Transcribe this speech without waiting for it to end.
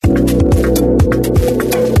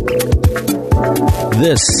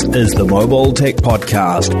This is the Mobile Tech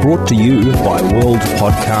Podcast, brought to you by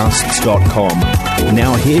worldpodcasts.com.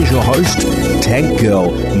 Now here's your host, Tech Girl,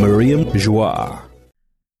 Miriam Joie.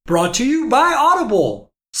 Brought to you by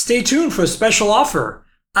Audible. Stay tuned for a special offer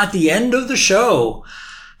at the end of the show.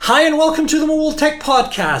 Hi and welcome to the Mobile Tech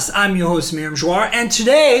Podcast. I'm your host, Miriam Joie, and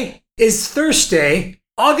today is Thursday,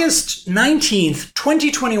 August 19th,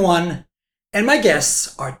 2021, and my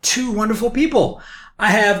guests are two wonderful people. I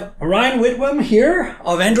have Ryan Whitwam here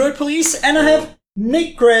of Android Police, and I have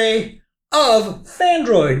Nick Gray of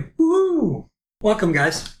Phandroid. Woo! Welcome,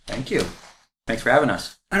 guys. Thank you. Thanks for having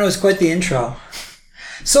us. I know it's quite the intro.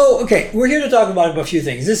 So, okay, we're here to talk about a few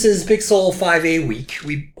things. This is Pixel 5a week.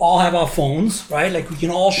 We all have our phones, right? Like, we can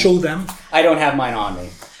all show them. I don't have mine on me.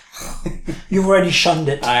 You've already shunned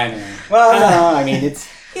it. I know. Well, no, I mean, it's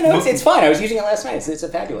fine. I was using it last night. It's a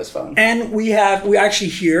fabulous phone. And we're actually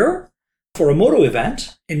here for a Moto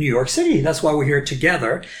event in New York City. That's why we're here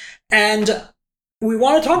together. And we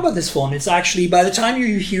want to talk about this phone. It's actually, by the time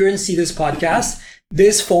you hear and see this podcast,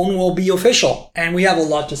 this phone will be official. And we have a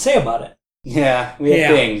lot to say about it. Yeah, we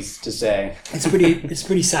have things to say. It's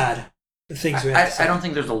pretty sad, the things we have to say. I don't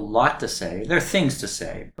think there's a lot to say. There are things to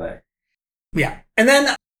say, but... Yeah. And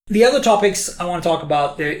then the other topics I want to talk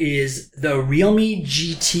about, there is the Realme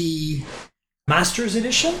GT Masters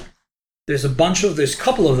Edition. There's a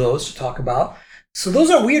couple of those to talk about. So those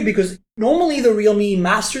are weird because normally the Realme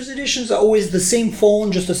Masters Editions are always the same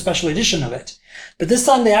phone, just a special edition of it. But this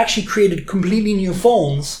time they actually created completely new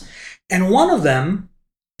phones. And one of them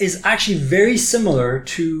is actually very similar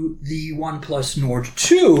to the OnePlus Nord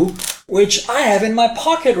 2, which I have in my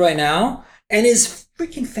pocket right now and is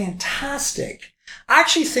freaking fantastic. I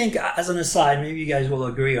actually think, as an aside, maybe you guys will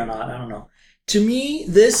agree or not, I don't know. To me,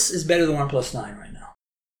 this is better than OnePlus 9 right now.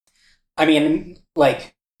 I mean,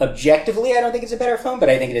 like, objectively, I don't think it's a better phone, but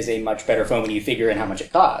I think it is a much better phone when you figure in how much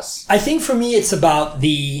it costs. I think for me, it's about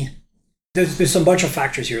there's a bunch of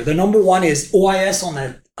factors here. The number one is OIS on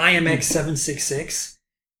the IMX 766.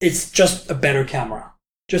 It's just a better camera.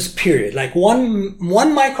 Just period. Like one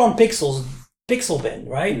micron pixel bin,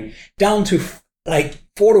 right? Mm. Down to like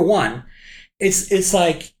 4:1. It's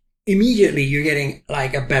like immediately you're getting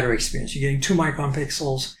like a better experience. You're getting 2 micron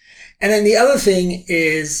pixels. And then the other thing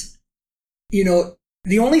is,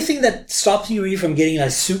 the only thing that stops you really from getting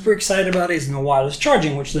like super excited about it is no wireless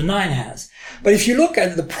charging, which the 9 has. But if you look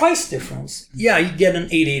at the price difference, yeah, you get an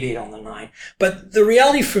 888 on the 9. But the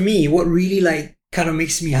reality for me, what really like kind of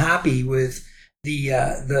makes me happy with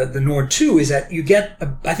the Nord 2 is that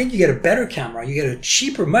I think you get a better camera, you get a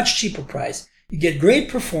much cheaper price, you get great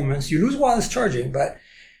performance, you lose wireless charging, but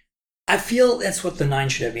I feel that's what the 9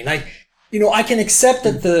 should have been. Like, I can accept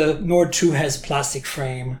that the Nord 2 has plastic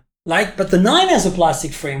frame, but the 9 has a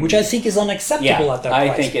plastic frame, which I think is unacceptable at that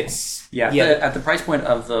price. I think it's... At the price point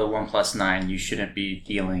of the OnePlus 9, you shouldn't be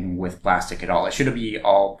dealing with plastic at all. It should be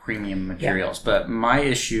all premium materials. Yeah. But my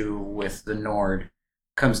issue with the Nord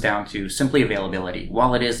comes down to simply availability.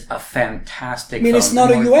 While it is a fantastic phone... it's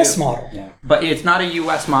not a US model. Yeah. But it's not a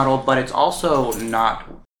US model, but it's also not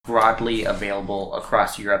broadly available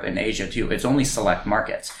across Europe and Asia, too. It's only select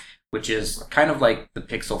markets, which is kind of like the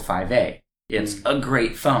Pixel 5a. It's a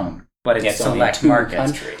great phone, but it's select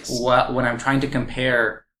markets. When I'm trying to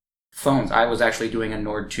compare phones, I was actually doing a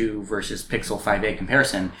Nord 2 versus Pixel 5a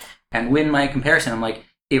comparison. And when my comparison, I'm like,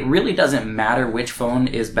 it really doesn't matter which phone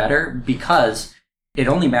is better because it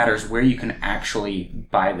only matters where you can actually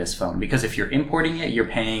buy this phone. Because if you're importing it, you're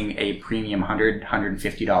paying a premium $100,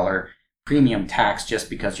 $150 premium tax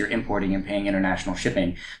just because you're importing and paying international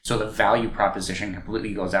shipping. So the value proposition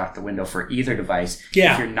completely goes out the window for either device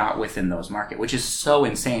if you're not within those markets, which is so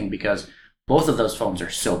insane because both of those phones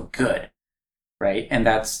are so good, right? And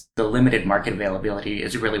that's the limited market availability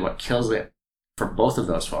is really what kills it for both of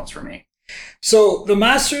those phones for me. So the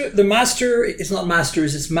Master is not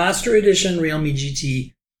Masters, it's Master Edition Realme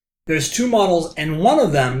GT. There's 2 models, and one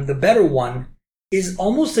of them, the better one, is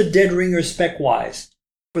almost a dead ringer spec-wise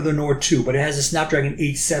for the Nord 2, but it has a Snapdragon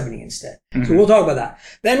 870 instead. Mm-hmm. So we'll talk about that.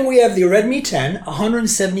 Then we have the Redmi 10,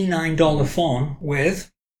 $179 phone with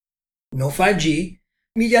no 5G,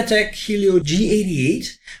 MediaTek Helio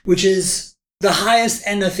G88, which is the highest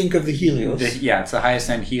end, I think, of the Helios. It's the highest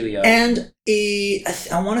end Helio. And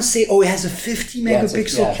I want to say, it has a 50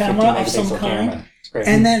 megapixel camera of some kind.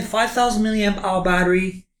 And then 5,000 milliamp hour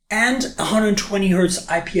battery and 120 hertz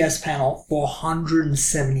IPS panel for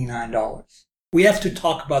 $179. We have to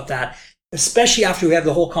talk about that, especially after we have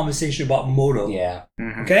the whole conversation about Moto. Yeah.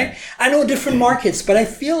 Mm-hmm. Okay? I know different markets, but I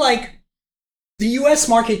feel like the US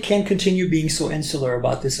market can't continue being so insular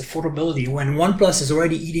about this affordability when OnePlus is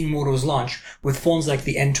already eating Moto's lunch with phones like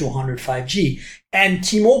the N200 5G. And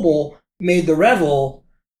T-Mobile made the Revel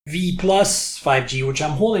V Plus 5G, which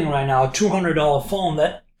I'm holding right now, a $200 phone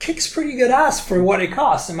that kicks pretty good ass for what it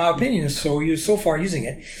costs, in my opinion. So you're so far using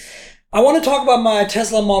it. I want to talk about my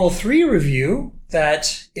Tesla Model 3 review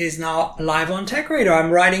that is now live on TechRadar. I'm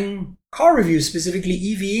writing car reviews, specifically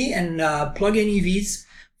EV and plug-in EVs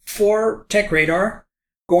for TechRadar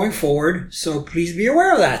going forward. So please be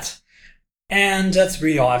aware of that. And that's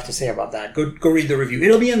really all I have to say about that. Go read the review.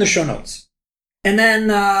 It'll be in the show notes. And then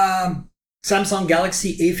Samsung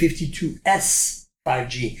Galaxy A52s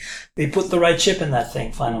 5G. They put the right chip in that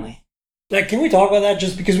thing finally. Like, can we talk about that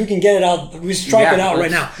just because we can get it out? We strike it out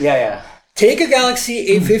right now. Yeah. Take a Galaxy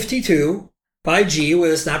A52 5G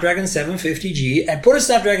with a Snapdragon 750G and put a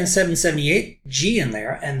Snapdragon 778G in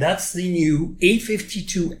there, and that's the new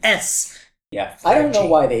A52s. Yeah, I don't know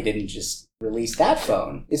why they didn't just release that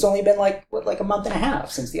phone. It's only been like a month and a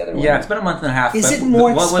half since the other one. Yeah, it's been a month and a half. Is it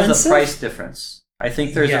more expensive? What was the price difference? I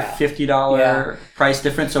think there's a $50 price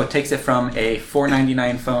difference, so it takes it from a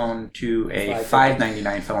 $499 phone to a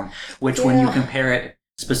 $599 phone, which when you compare it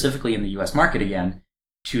specifically in the US market again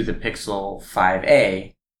to the Pixel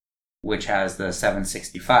 5a, which has the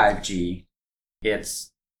 765G,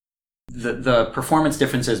 it's the performance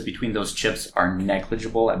differences between those chips are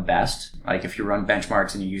negligible at best. Like if you run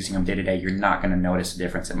benchmarks and you're using them day to day, you're not going to notice a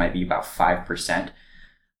difference. It might be about 5%.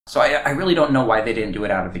 So I really don't know why they didn't do it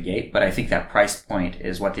out of the gate, but I think that price point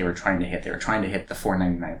is what they were trying to hit. They were trying to hit the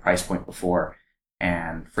 $499 price point before.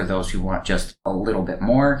 And for those who want just a little bit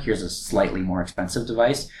more, here's a slightly more expensive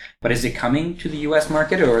device. But is it coming to the U.S.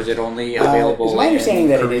 market, or is it only available? It's my understanding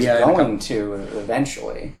that it is Korea going to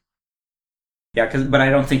eventually. Yeah, but I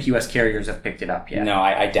don't think U.S. carriers have picked it up yet. No,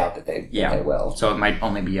 I doubt that they will. So it might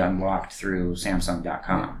only be unlocked through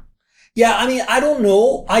Samsung.com. Yeah, I mean, I don't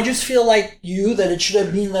know. I just feel like that it should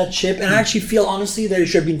have been that chip, and I actually feel honestly that it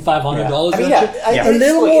should have been $500 for that chip. A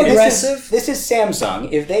little more aggressive. This is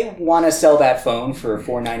Samsung. If they want to sell that phone for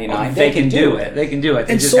 $499, they can do it. They can do it.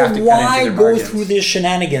 They and just so have to why cut into go their margins. through this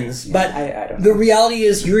shenanigans? Yeah, but I don't the know. reality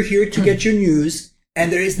is you're here to get your news,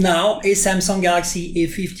 and there is now a Samsung Galaxy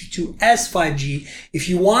A52s 5G. If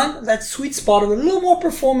you want that sweet spot of a little more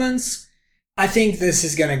performance, I think this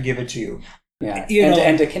is going to give it to you. Yeah,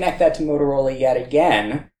 and to connect that to Motorola yet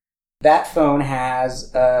again, that phone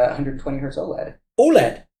has 120 Hz OLED.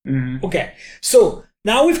 OLED. Mm-hmm. Okay, so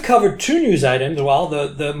now we've covered two news items. Well,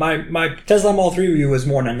 my Tesla Model 3 review was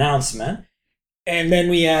more an announcement, and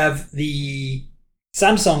then we have the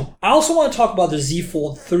Samsung. I also want to talk about the Z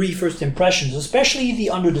Fold 3 first impressions, especially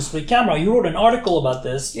the under-display camera. You wrote an article about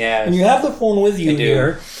this, and you have the phone with you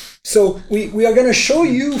here. So we are going to show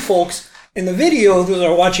you folks in the video, those that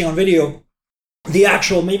are watching on video, the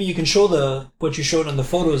actual, maybe you can show what you showed in the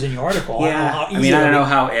photos in your article. Yeah, I don't know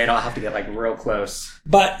how I'll have to get like real close.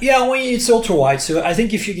 But yeah, it's ultra wide, so I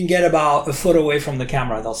think if you can get about a foot away from the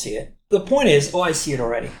camera, they'll see it. The point is, I see it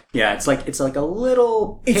already. Yeah, it's like a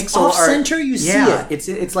little it's pixel off art. center. You see it.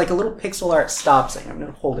 It's like a little pixel art stop sign. I'm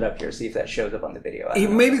gonna hold it up here, see if that shows up on the video. You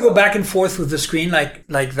maybe go back and forth with the screen like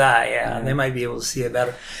that. Yeah, they might be able to see it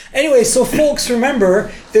better. Anyway, so folks,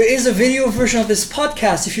 remember there is a video version of this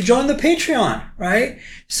podcast if you join the Patreon, right?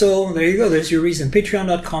 So there you go. There's your reason.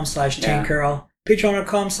 Patreon.com/TankGirl.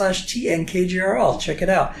 Patreon.com/TNKGRL. Check it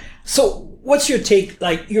out. So, what's your take,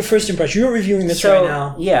 like your first impression? You're reviewing this right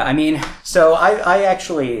now. Yeah, I mean, so I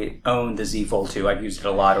actually own the Z Fold 2. I've used it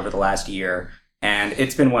a lot over the last year, and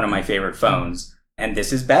it's been one of my favorite phones. And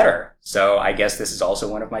this is better. So I guess this is also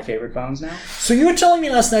one of my favorite phones now. So you were telling me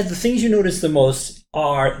last night the things you noticed the most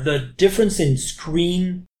are the difference in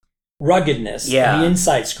screen ruggedness, the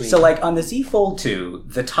inside screen. So like on the Z Fold 2,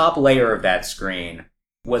 the top layer of that screen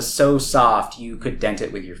was so soft you could dent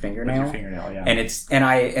it with your fingernail. Yeah.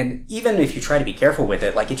 And even if you try to be careful with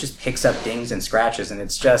it, like it just picks up dings and scratches, and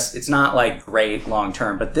it's not like great long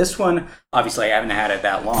term. But this one, obviously I haven't had it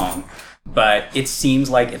that long, but it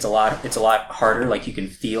seems like it's a lot harder. Like you can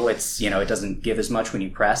feel it doesn't give as much when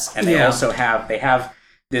you press. And they also have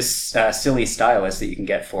this silly stylus that you can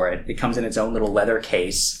get for it. It comes in its own little leather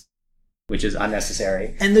case, which is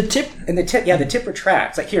unnecessary. And the tip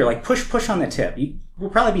retracts. Like here, like push on the tip. You will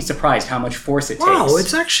probably be surprised how much force it takes. Wow,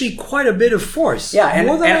 it's actually quite a bit of force. Yeah,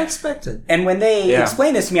 more than I expected. And when they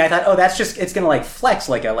explained this to me, I thought, it's gonna like flex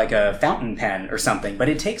like a fountain pen or something. But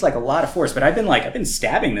it takes like a lot of force. But I've been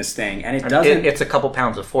stabbing this thing, and it doesn't. It's a couple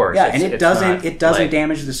pounds of force. Yeah, and it doesn't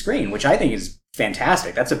damage the screen, which I think is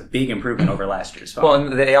fantastic. That's a big improvement over last year's phone. Well,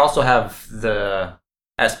 and they also have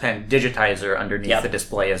S Pen digitizer underneath the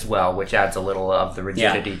display as well, which adds a little of the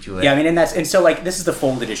rigidity to it. Yeah, I mean, and so like this is the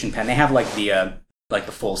Fold Edition pen. They have like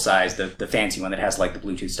the full size, the fancy one that has like the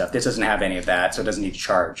Bluetooth stuff. This doesn't have any of that, so it doesn't need to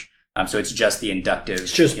charge. So it's just the inductive.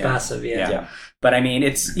 It's just passive, yeah. But I mean,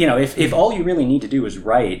 it's, if all you really need to do is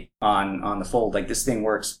write on the Fold, like this thing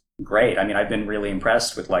works great. I mean, I've been really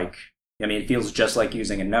impressed with it feels just like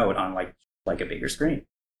using a Note on like a bigger screen.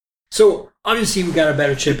 So obviously we've got a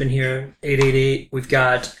better chip in here, 888. We've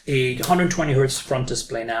got a 120 hertz front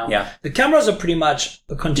display now. Yeah. The cameras are pretty much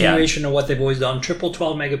a continuation of what they've always done. Triple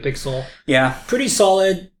 12 megapixel. Yeah. Pretty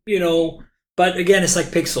solid, but again, it's like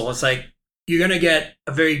Pixel. It's like you're going to get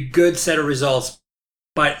a very good set of results,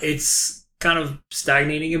 but it's kind of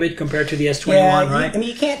stagnating a bit compared to the S21, right? I mean,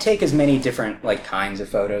 you can't take as many different kinds of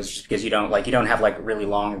photos just because you don't have really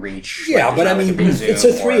long reach. Yeah, but I mean, it's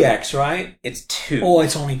a 3x, right? It's 2. Oh,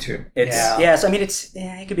 it's only 2. So I mean,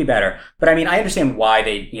 it could be better. But I mean, I understand why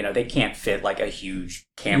they can't fit like a huge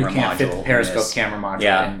camera module. You can't fit the periscope camera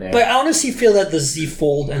module in there. But I honestly feel that the Z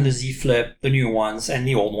Fold and the Z Flip, the new ones and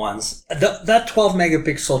the old ones, that 12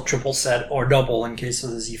 megapixel triple set or double in case of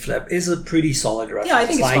the Z Flip is a pretty solid reference. Yeah, I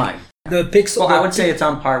think it's fine. The Pixel. Well, I would say it's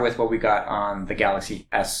on par with what we got on the Galaxy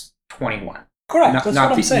S21. Correct. That's what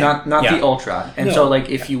I'm saying. Not the Ultra. And so,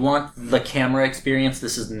 if you want the camera experience,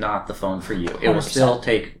 this is not the phone for you. It 100%. will still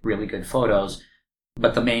take really good photos,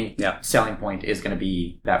 but the main selling point is going to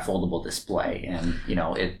be that foldable display. And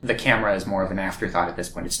the camera is more of an afterthought at this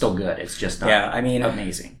point. It's still good. It's just not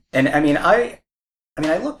amazing. And I mean, I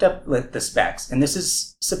looked up the specs, and this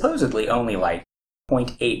is supposedly only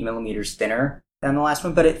 0.8 millimeters thinner than the last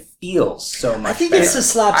one, but it feels so much. I think better. it's the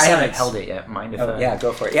slab size. I haven't held it yet. Mind if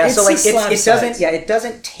go for it. Yeah, so it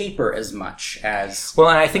doesn't taper as much as. Well,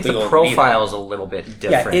 and I think the profile is a little bit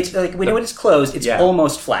different. Yeah, it's when it's closed, it's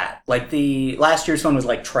almost flat. Like the last year's one was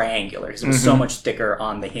triangular because it was so much thicker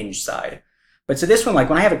on the hinge side. But so this one,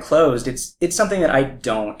 when I have it closed, it's something that I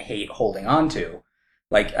don't hate holding on to.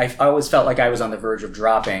 I always felt like I was on the verge of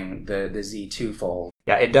dropping the Z2 Fold.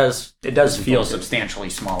 Yeah, it does feel substantially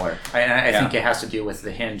smaller. I think it has to do with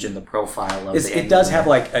the hinge and the profile of it does have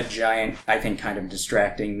a giant, I think, kind of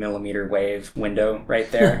distracting millimeter wave window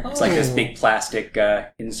right there. It's like this big plastic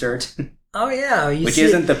insert. Oh yeah, which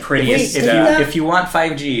isn't the prettiest. If you want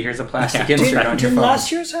 5G, here's a plastic insert on your phone. Didn't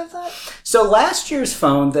last year's have that? So last year's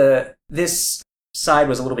phone, this side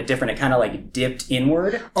was a little bit different. It kind of dipped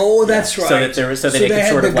inward. Oh, that's right. So that it could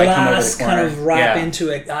sort of come over the corner. Kind of wrap into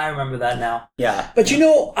it. I remember that now. Yeah. But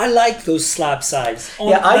I like those slab sides.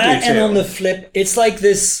 On I do too. And on the Flip, it's like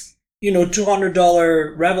this,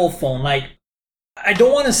 $200 Rebel phone. I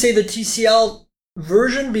don't want to say the TCL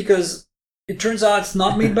version because it turns out it's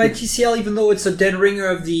not made by TCL, even though it's a dead ringer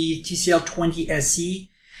of the TCL 20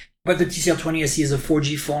 SE. But the TCL 20 SE is a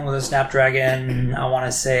 4G phone with a Snapdragon, I want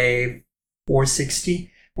to say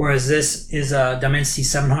 460, whereas this is a Dimensity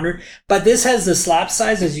 700. But this has the slab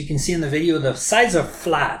sides, as you can see in the video. The sides are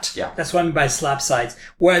flat. Yeah. That's what I mean by slab sides.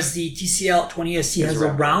 Whereas the TCL 20 SE has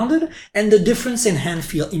a rounded, and the difference in hand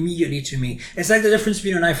feel immediately to me. It's like the difference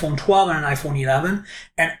between an iPhone 12 and an iPhone 11.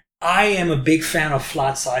 And I am a big fan of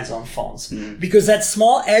flat sides on phones because that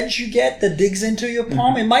small edge you get that digs into your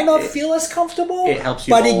palm, it might not feel as comfortable, it helps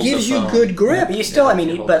you but hold it gives the you phone. good grip. But you still,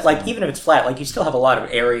 even if it's flat, you still have a lot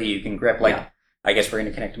of area you can grip. I guess we're going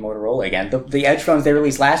to connect to Motorola again. The Edge phones they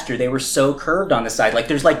released last year, they were so curved on the side.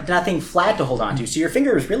 There's nothing flat to hold on to. So your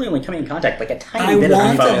finger is really only coming in contact a tiny bit of the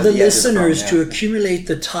phone. I want the listeners to accumulate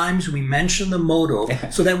the times we mention the Moto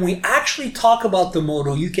so that when we actually talk about the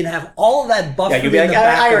Moto, you can have all of that buffered you'll be in the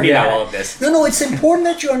back. I already know all of this. No, it's important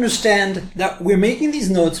that you understand that we're making these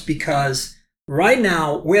notes because right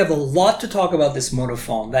now we have a lot to talk about this Moto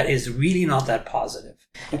phone that is really not that positive.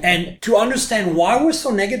 And to understand why we're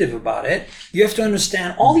so negative about it, you have to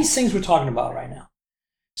understand all these things we're talking about right now.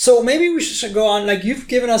 So maybe we should go on. You've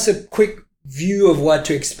given us a quick view of what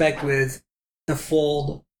to expect with the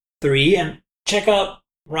Fold 3, and check out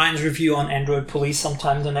Ryan's review on Android Police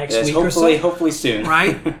sometime the next week or so. Hopefully soon.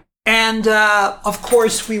 Right? And of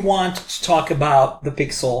course, we want to talk about the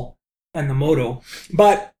Pixel and the Moto.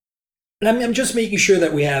 But I'm just making sure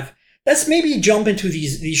that we have... Let's maybe jump into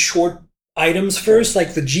these short items first,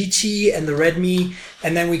 like the GT and the Redmi,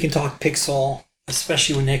 and then we can talk Pixel,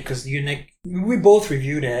 especially with Nick, because Nick, we both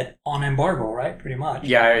reviewed it on embargo, right? Pretty much.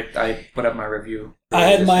 Yeah, I put up my review. I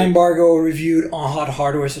had my embargo reviewed on Hot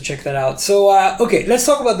Hardware, so check that out. So, okay, let's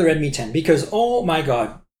talk about the Redmi 10, because, oh my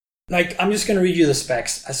god, like, I'm just going to read you the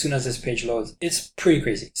specs as soon as this page loads. It's pretty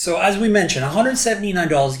crazy. So as we mentioned,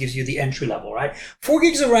 $179 gives you the entry level, right? 4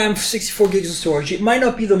 gigs of RAM, 64 gigs of storage. It might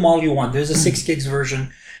not be the model you want. There's a 6 gigs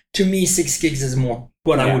version. To me, 6 gigs is more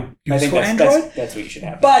what I would use for Android. That's what you should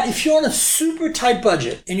have. But if you're on a super tight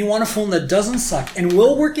budget and you want a phone that doesn't suck and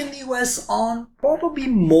will work in the US on probably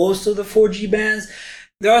most of the 4G bands,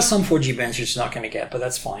 there are some 4G bands you're just not going to get, but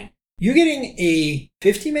that's fine. You're getting a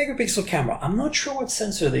 50 megapixel camera. I'm not sure what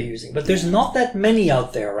sensor they're using, but there's not that many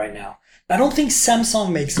out there right now. I don't think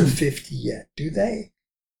Samsung makes a 50 yet, do they?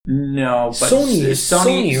 No, but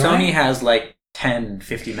Sony has like 10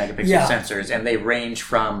 50 megapixel sensors, and they range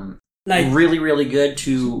from like really, really good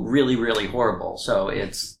to really, really horrible. So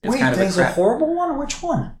it's kind of there's a horrible one? Which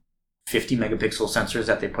one? 50 megapixel sensors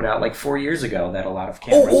that they put out like 4 years ago that a lot of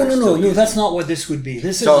cameras no, that's not what this would be.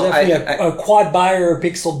 This is definitely a quad buyer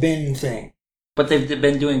pixel bin thing. But they've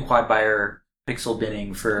been doing quad buyer pixel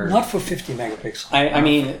binning for... Not for 50 megapixel. I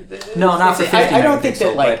mean... No, not for 50 megapixel. I don't think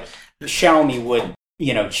that, like, Xiaomi would,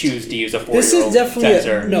 choose to use a 4-year-old This is definitely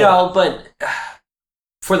sensor. No, but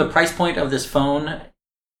for the price point of this phone,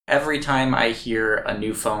 every time I hear a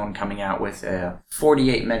new phone coming out with a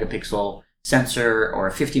 48 megapixel sensor or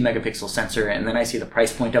a 50 megapixel sensor, and then I see the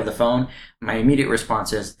price point of the phone, my immediate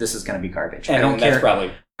response is, this is going to be garbage. And I don't care.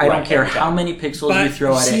 I don't care how many pixels you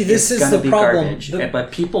throw at it. It's going to be garbage.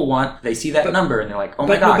 But people they see that number and they're like, oh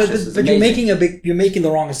my gosh, this is amazing. You're making the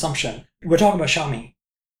wrong assumption. We're talking about Xiaomi.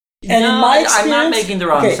 And in my experience, I'm not making the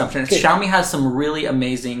wrong assumption. Okay. Xiaomi has some really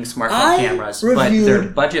amazing smartphone cameras, but their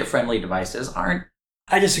budget-friendly devices aren't.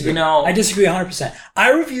 I disagree. I disagree 100%.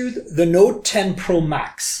 I reviewed the Note 10 Pro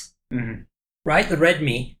Max. Mm-hmm. Right? The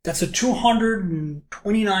Redmi. That's a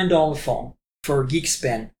 $229 phone for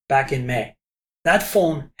Geekspin back in May. That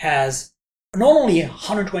phone has not only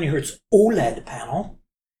 120 hertz OLED panel,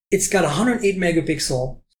 it's got a 108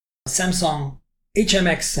 megapixel Samsung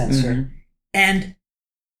HMX sensor. And,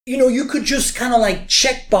 you could just kind of like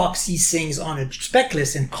checkbox these things on a spec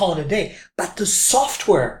list and call it a day. But the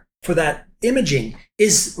software for that imaging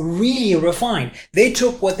is really refined. They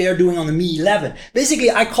took what they're doing on the Mi 11. Basically,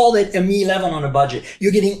 I called it a Mi 11 on a budget.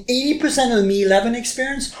 You're getting 80% of the Mi 11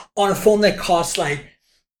 experience on a phone that costs like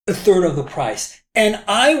a third of the price. And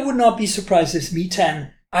I would not be surprised if Mi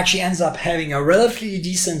 10 actually ends up having a relatively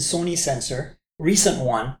decent Sony sensor, recent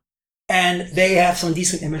one, and they have some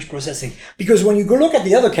decent image processing. Because when you go look at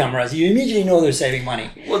the other cameras, you immediately know they're saving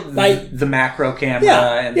money. Well, the macro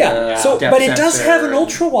camera the depth but it does have an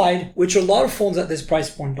ultra wide, which a lot of phones at this price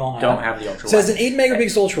point don't have the ultra wide. So it's an 8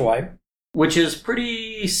 megapixel ultra wide, which is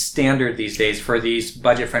pretty standard these days for these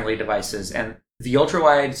budget friendly devices. And the ultra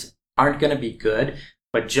wides aren't going to be good,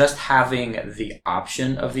 but just having the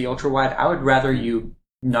option of the ultra wide, I would rather you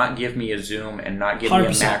not give me a zoom and not give 100%.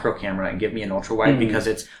 Me a macro camera and give me an ultra wide because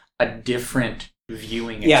it's a different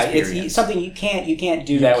viewing experience. Yeah, it's something you can't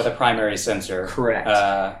do that with a primary sensor. Correct.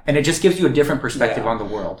 And it just gives you a different perspective on the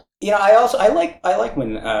world. I like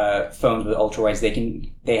when phones with ultra wides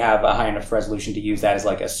they have a high enough resolution to use that as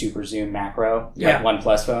like a super zoom macro. Like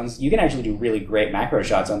OnePlus phones, you can actually do really great macro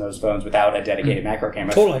shots on those phones without a dedicated macro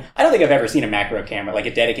camera. Totally. I don't think I've ever seen a macro camera, like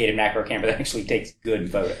a dedicated macro camera that actually takes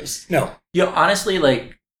good photos. No. Honestly,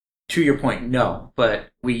 like to your point, no.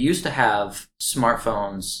 But we used to have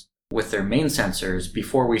smartphones with their main sensors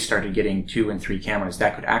before we started getting 2 and 3 cameras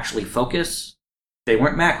that could actually focus. They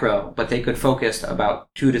weren't macro, but they could focus about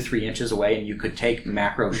 2 to 3 inches away, and you could take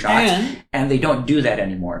macro shots. And they don't do that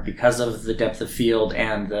anymore because of the depth of field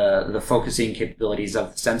and the focusing capabilities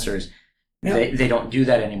of the sensors. Yep. They don't do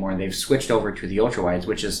that anymore. They've switched over to the ultra wides,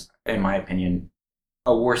 which is, in my opinion,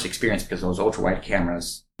 a worse experience because those ultra wide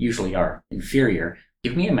cameras usually are inferior.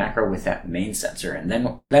 Give me a macro with that main sensor, and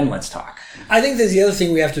then let's talk. I think there's the other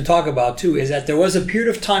thing we have to talk about, too, is that there was a period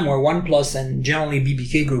of time where OnePlus and generally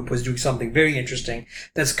BBK Group was doing something very interesting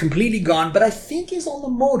that's completely gone, but I think is on the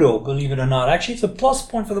Moto, believe it or not. Actually, it's a plus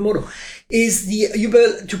point for the Moto. Is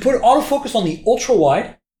to put autofocus on the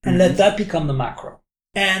ultra-wide and let that become the macro.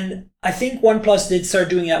 And I think OnePlus did start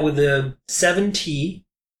doing that with the 7T,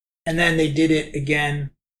 and then they did it again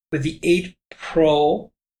with the 8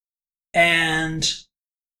 Pro, and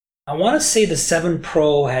I want to say the 7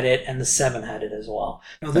 Pro had it and the 7 had it as well.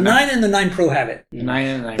 No, the 9 and the 9 Pro have it. 9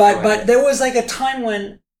 and the 9 Pro. But there was like a time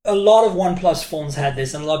when a lot of OnePlus phones had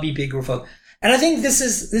this and a lot of BP group phones. And I think this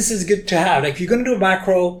is good to have. Like if you're going to do a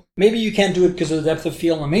macro, maybe you can't do it because of the depth of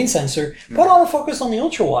field on the main sensor. Put autofocus on the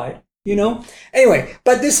ultra wide, Anyway,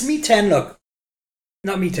 but this Mi 10,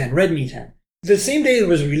 Redmi 10. The same day it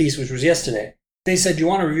was released, which was yesterday, they said, do you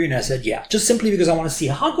want to review? And I said, yeah, just simply because I want to see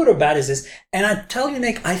how good or bad is this. And I tell you,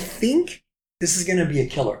 Nick, I think this is going to be a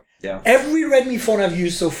killer. Yeah. Every Redmi phone I've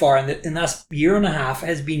used so far in the last year and a half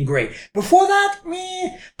has been great. Before that,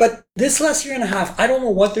 meh. But this last year and a half, I don't know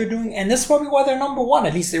what they're doing. And that's probably why they're number one.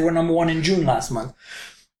 At least they were number one in June last month.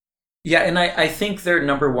 Yeah, and I think they're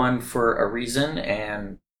number one for a reason,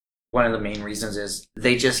 and one of the main reasons is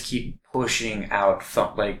they just keep pushing out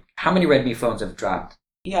like how many Redmi phones have dropped?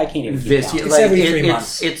 Yeah, I can't even keep This count. year? It's every 3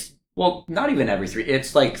 months. It's well, not even every 3.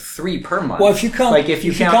 It's like 3 per month. Well, if you count, like if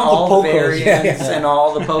you count all the the Pocos, variants and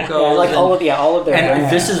all the Pocos, Yeah, like all of their and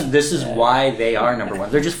brands. this is why they are number one.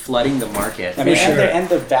 They're just flooding the market. I mean, For sure. and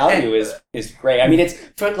the value is great. I mean, it's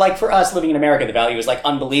for us living in America, the value is like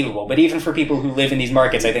unbelievable. But even for people who live in these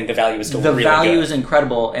markets, I think the value is still the really value good. is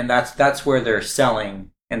incredible, and that's where they're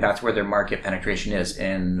selling, and that's where their market penetration is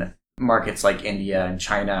in markets like India and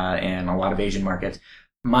China and a lot of Asian markets.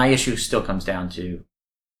 My issue still comes down to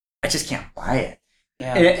I just can't buy it.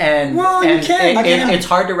 Yeah. And you can. it's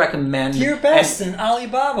hard to recommend. You're best in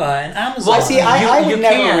Alibaba and Amazon. Well, see, I would you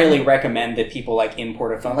never can. really recommend that people like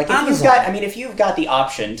import a phone. Like if you've got the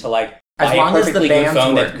option to like As buy long a as the perfectly good bands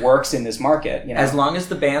phone work. that works in this market, you know. As long as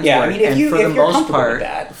the bands Yeah, work, I mean, if and you're comfortable with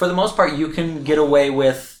that. for the most part, you can get away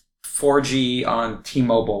with 4G on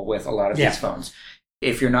T-Mobile with a lot of these phones.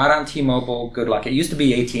 If you're not on T-Mobile, good luck. It used to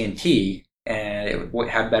be AT&T, and it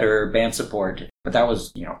had better band support, but that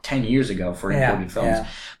was 10 years ago for imported phones. Yeah.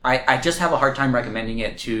 I just have a hard time recommending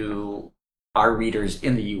it to our readers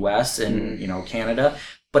in the US and Canada.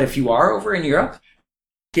 But if you are over in Europe,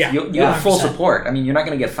 you have full 100%. support. I mean, you're not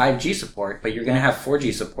going to get 5G support, but you're going to have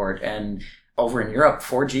 4G support. And over in Europe,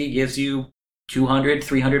 4G gives you 200,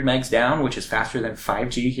 300 megs down, which is faster than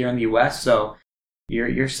 5G here in the US. So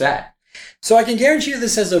you're set. So I can guarantee you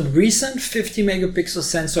this has a recent 50 megapixel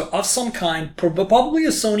sensor of some kind, probably a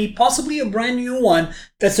Sony, possibly a brand new one.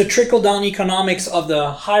 That's a trickle-down economics of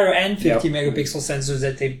the higher-end 50 megapixel sensors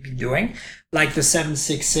that they've been doing, like the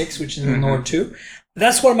 766, which is the Nord 2.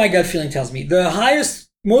 That's what my gut feeling tells me. The highest,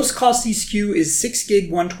 most costly SKU is 6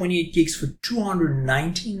 gig, 128 gigs for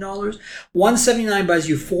 $219. 179 buys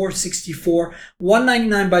you $464.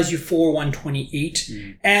 199 buys you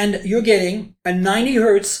 $128. And you're getting a 90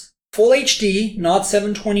 hertz Full HD, not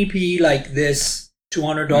 720p like this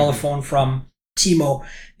 $200 phone from Timo.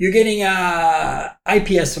 You're getting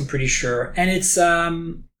IPS, I'm pretty sure. And it's, it's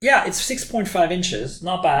 6.5 inches.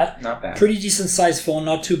 Not bad. Not bad. Pretty decent size phone.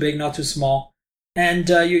 Not too big, not too small. And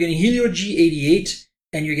you're getting Helio G88,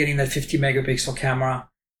 and you're getting that 50 megapixel camera,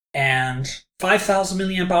 and 5,000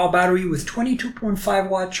 milliamp hour battery with 22.5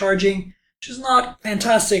 watt charging, which is not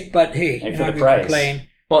fantastic, but hey, And for the price. complain.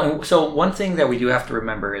 Well, and so one thing that we do have to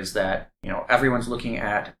remember is that, everyone's looking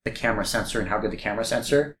at the camera sensor and how good the camera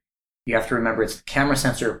sensor. You have to remember it's the camera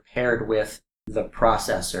sensor paired with the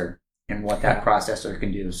processor and what that processor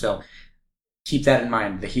can do. So keep that in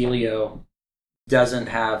mind. The Helio doesn't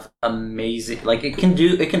have amazing, like it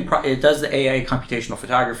does the AI computational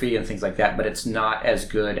photography and things like that, but it's not as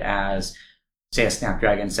good as, say, a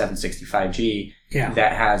Snapdragon 765G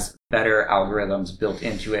that has better algorithms built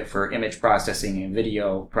into it for image processing and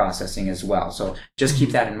video processing as well. So just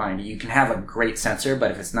keep that in mind. You can have a great sensor,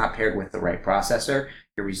 but if it's not paired with the right processor,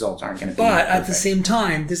 your results aren't going to be But perfect. at the same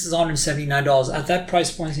time, this is $179. At that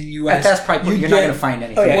price point in the US, at that price point, you're not going to find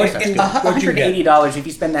anything. Oh yeah, else that's good. $180. If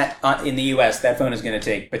you spend that in the U.S., that phone is going to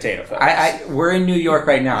take potato photos. We're in New York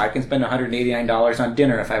right now. I can spend $189 on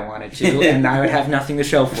dinner if I wanted to, and I would have nothing to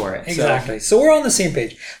show for it. Exactly. So we're on the same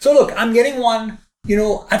page. So look, I'm getting one.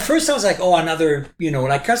 At first I was like, oh, another,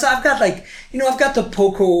 because I've got I've got the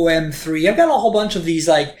Poco M3. I've got a whole bunch of these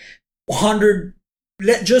 100,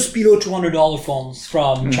 just below $200 phones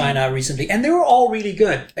from China recently. And they were all really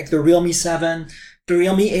good. Like the Realme 7, the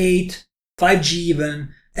Realme 8, 5G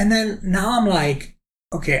even. And then now I'm like,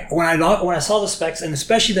 okay, when I saw the specs, and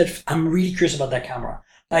especially that I'm really curious about that camera.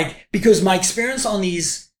 Because my experience on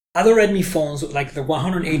these other Redmi phones, like the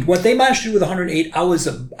 108, what they managed to do with the 108,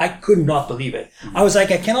 I could not believe it. I was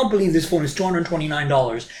like, I cannot believe this phone is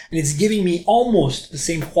 $229 and it's giving me almost the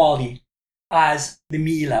same quality as the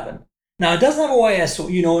Mi 11. Now, it doesn't have OIS, so,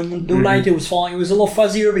 in the light it was falling. It was a little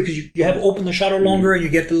fuzzier because you have opened the shutter longer and you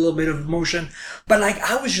get a little bit of motion. But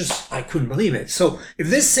I couldn't believe it. So if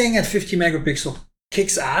this thing at 50 megapixel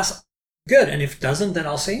kicks ass, good. And if it doesn't, then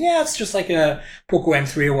I'll say, yeah, it's just like a Poco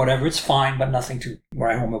M3 or whatever. It's fine, but nothing to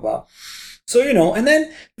write home about. So, and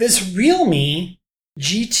then this Realme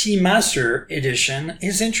GT Master edition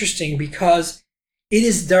is interesting because it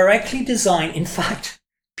is directly designed. In fact,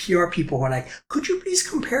 PR people were like, could you please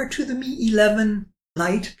compare it to the Mi 11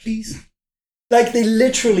 Lite, please? Like they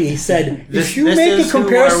literally said, if you make a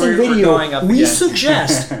comparison video, we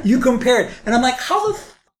suggest you compare it. And I'm like, how the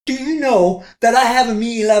do you know that I have a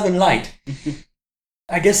Mi 11 Lite?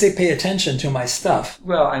 I guess they pay attention to my stuff.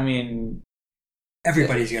 Well, I mean,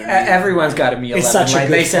 everybody's gonna. Everyone's got a Mi 11. It's such a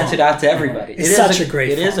good They sent phone. it out to everybody. It's such a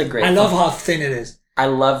great. It phone. is a great. I love phone. how thin it is. I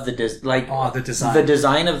love the the design. The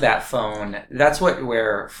design of that phone. That's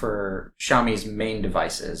where for Xiaomi's main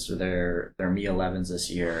devices, their Mi 11s this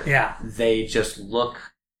year. Yeah, they just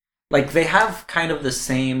look like they have kind of the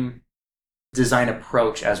same design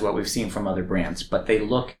approach as what we've seen from other brands, but they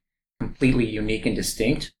look completely unique and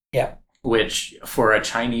distinct. Yeah. Which for a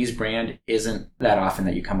Chinese brand isn't that often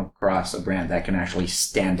that you come across a brand that can actually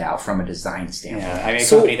stand out from a design standpoint. Yeah, I mean, a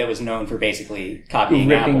company that was known for basically copying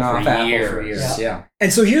ripping Apple off for Apple years. for years. Yeah.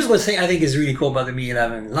 And so here's what I think is really cool about the Mi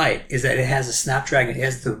 11 Lite is that it has a Snapdragon. It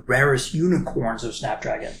has the rarest unicorns of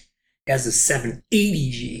Snapdragon. It has the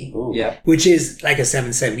 780G, which is like a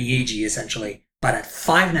 778G essentially, but at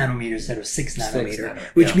 5 nanometers instead of 6 nanometer,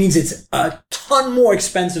 which means it's a ton more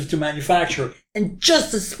expensive to manufacture and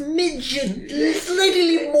just a smidgen,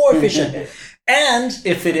 slightly more efficient. And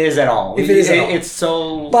if it is at all. It's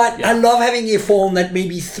so... But I love having a phone that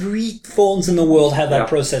maybe 3 phones in the world have that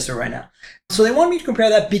processor right now. So they want me to compare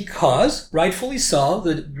that because, rightfully so,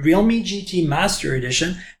 the Realme GT Master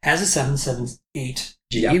Edition has a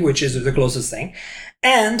 778G, which is the closest thing.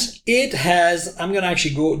 And it has, I'm going to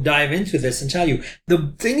actually go dive into this and tell you,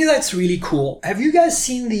 the thing that's really cool, have you guys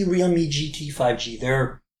seen the Realme GT 5G?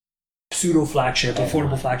 Their pseudo flagship,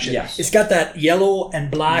 affordable flagship. Yes. It's got that yellow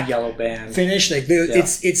and black yellow band finish. Like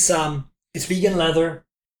it's vegan leather.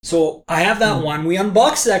 So I have that one. We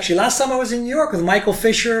unboxed it actually. Last time I was in New York with Michael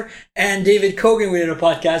Fisher and David Kogan, we did a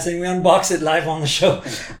podcast and we unboxed it live on the show.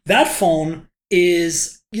 That phone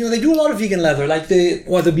is, they do a lot of vegan leather, like the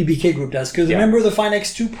BBK group does. Because remember the Find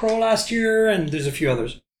X2 Pro last year, and there's a few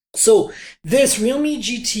others. So this Realme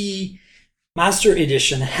GT Master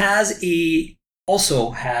Edition also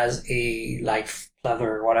has a like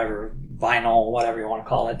leather, whatever, vinyl, whatever you want to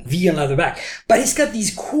call it, vegan leather back. But it's got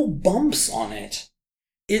these cool bumps on it.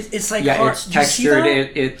 It's like hard. It's textured.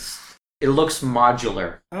 It looks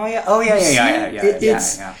modular.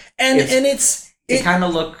 It kind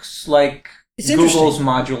of looks like Google's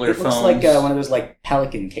modular phone. It looks like one of those like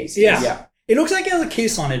Pelican cases. Yeah. It looks like it has a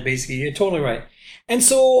case on it, basically. You're totally right. And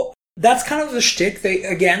so that's kind of the shtick.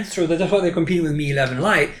 That's why they're competing with Mi 11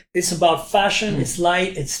 Lite. It's about fashion. It's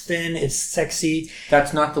light. It's thin. It's sexy.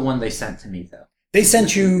 That's not the one they sent to me, though. They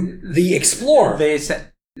sent you the Explorer.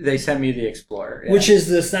 They sent me the Explorer, which is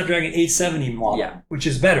the Snapdragon 870 model, which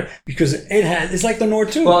is better because it's like the Nord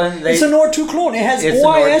 2. Well, it's a Nord 2 clone. It has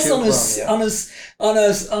OIS on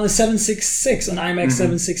a 766, an IMX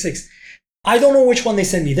 766. I don't know which one they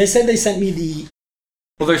sent me. They said they sent me the.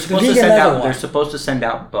 Well, they're supposed to send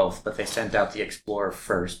out both, but they sent out the Explorer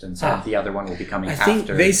first, and said the other one will be coming after. I think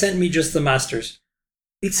they sent me just the Masters.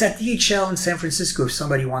 It's at DHL in San Francisco if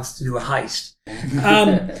somebody wants to do a heist.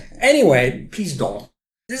 Anyway, please don't.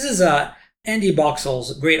 This is Andy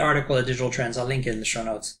Boxall's great article at Digital Trends. I'll link it in the show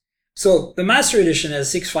notes. So the Master Edition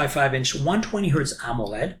has 655-inch 120Hz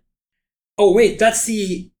AMOLED. Oh, wait, that's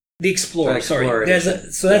the Explorer. Sorry. That's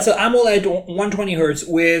an AMOLED 120Hz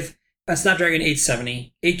with a Snapdragon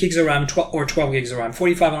 870, 8 gigs of RAM, 12 gigs of RAM,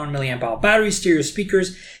 4,500 milliamp hour battery, stereo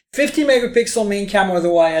speakers, 50 megapixel main camera with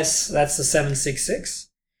OIS. That's the 766.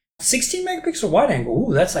 16 megapixel wide angle.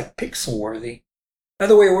 Ooh, that's like pixel worthy. By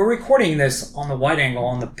the way, we're recording this on the wide angle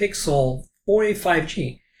on the Pixel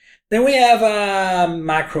 4a5G. Then we have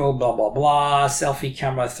macro, blah, blah, blah, selfie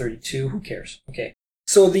camera 32. Who cares? Okay.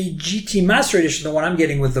 So the GT Master Edition, the one I'm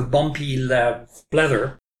getting with the bumpy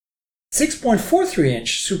leather,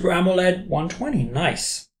 6.43-inch Super AMOLED 120.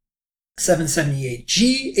 Nice.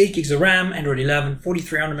 778G, 8 gigs of RAM, Android 11,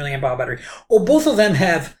 4,300 milliamp hour battery. Oh, both of them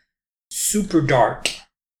have Super Dart.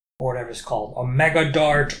 Or whatever it's called, a Mega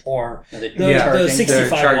Dart, or the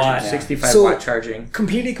 65 watt. 65 watt charging.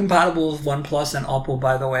 Completely compatible with OnePlus and Oppo,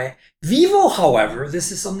 by the way. Vivo, however,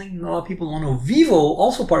 this is something a lot of people don't know. Vivo,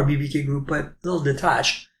 also part of BBK Group, but a little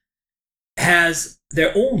detached, has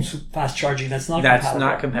their own fast charging that's not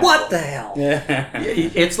compatible. What the hell?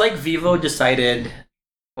 It's like Vivo decided,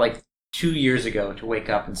 like 2 years ago, to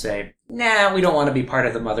wake up and say, nah, we don't want to be part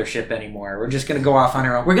of the mothership anymore. We're just going to go off on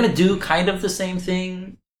our own. We're going to do kind of the same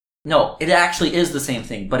thing. No, it actually is the same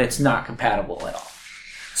thing, but it's not compatible at all.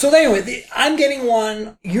 So anyway, I'm getting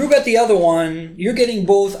one. You got the other one. You're getting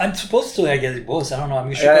both. I'm supposed to get both. I don't know.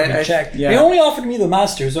 I'm sure I can check. Yeah. They only offered me the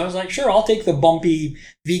Master, so I was like, sure, I'll take the bumpy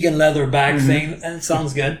vegan leather bag thing. And it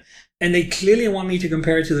sounds good. And they clearly want me to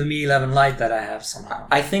compare it to the Mi 11 Lite that I have somehow.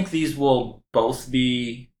 I think these will both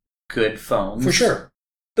be good phones. For sure.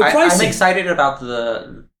 The pricing. I'm excited about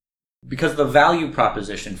because the value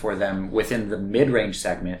proposition for them within the mid-range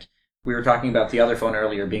segment we were talking about the other phone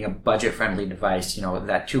earlier being a budget-friendly device,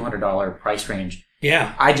 that $200 price range.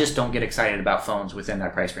 Yeah. I just don't get excited about phones within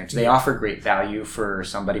that price range. They offer great value for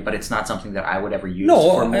somebody, but it's not something that I would ever use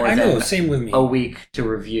for more than same with me. a week to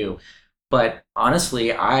review. But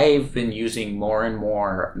honestly, I've been using more and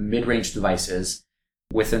more mid-range devices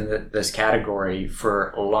within this category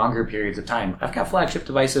for longer periods of time. I've got flagship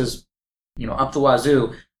devices, up the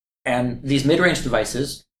wazoo, and these mid-range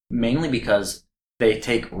devices, mainly because they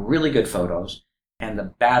take really good photos and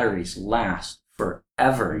the batteries last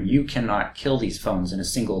forever. You cannot kill these phones in a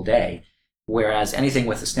single day. Whereas anything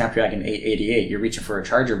with the Snapdragon 888, you're reaching for a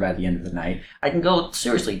charger by the end of the night. I can go,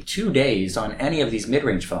 seriously, 2 days on any of these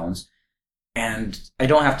mid-range phones, and I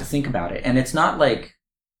don't have to think about it. And it's not like,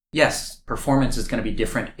 yes, performance is going to be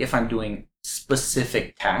different if I'm doing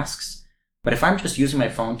specific tasks, but if I'm just using my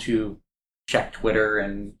phone to check Twitter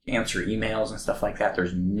and answer emails and stuff like that,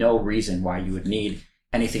 there's no reason why you would need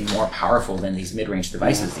anything more powerful than these mid-range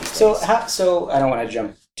devices these days. So I don't want to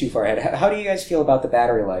jump too far ahead. How do you guys feel about the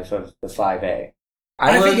battery life of the 5A?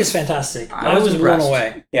 I think it's fantastic. I was blown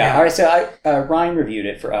away. Yeah. All right. So Ryan reviewed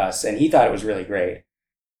it for us, and he thought it was really great.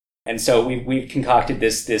 And so we've concocted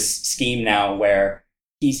this scheme now where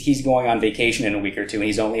he's going on vacation in a week or two, and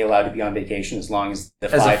he's only allowed to be on vacation as long as the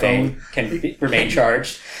 5A can remain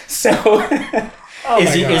charged. So.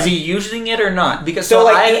 Is he using it or not? Because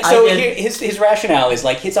his rationale is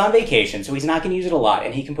like he's on vacation, so he's not going to use it a lot,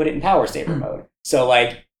 and he can put it in power saver mode. So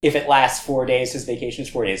like if it lasts 4 days, his vacation is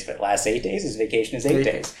 4 days. If it lasts 8 days, his vacation is 8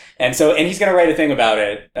 days. And he's going to write a thing about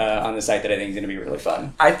it on the site that I think is going to be really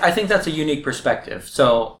fun. I think that's a unique perspective.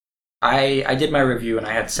 So I did my review, and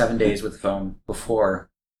I had 7 days with the phone before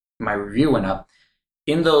my review went up.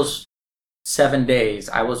 In those 7 days,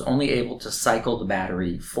 I was only able to cycle the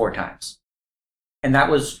battery 4 times. And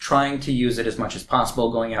that was trying to use it as much as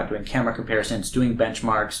possible, going out, doing camera comparisons, doing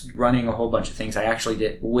benchmarks, running a whole bunch of things. I actually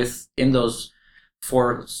did within those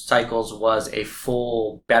 4 cycles was a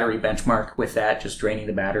full battery benchmark with that, just draining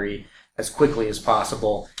the battery as quickly as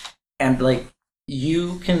possible. And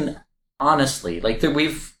you can honestly,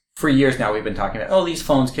 for years now, we've been talking about, these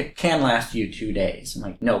phones can last you 2 days. I'm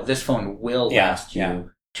like, no, this phone will last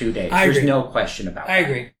you 2 days. There's no question about that. I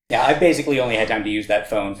agree. Yeah, I basically only had time to use that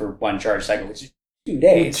phone for 1 charge cycle, which is 2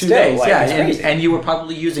 days. 2 days, and you were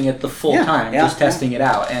probably using it the full time, just testing it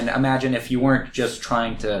out. And imagine if you weren't just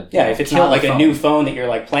trying to if it's not like a new phone that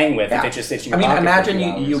you're playing with, if it just sits in your pocket.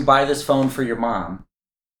 Imagine you buy this phone for your mom.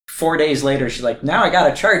 4 days later, she's like, now I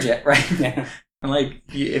gotta charge it, right? Yeah. And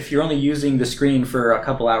if you're only using the screen for a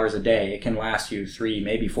couple hours a day, it can last you 3,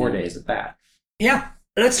 maybe 4 days at that. Yeah.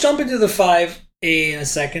 Let's jump into the 5A in a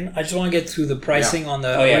second. I just want to get through the pricing on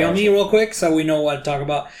the Realme real quick so we know what to talk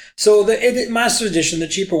about. So the Master Edition, the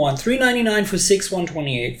cheaper one, $399 for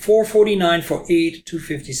 6/128, $449 for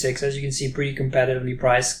 8/256. As you can see, pretty competitively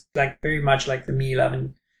priced, very much like the Mi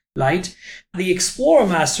 11 Lite. The Explorer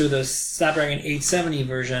Master, the Snapdragon 870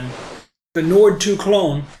 version, the Nord 2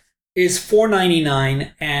 clone, is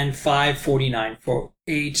 $499 and $549 for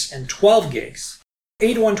 8 and 12 gigs.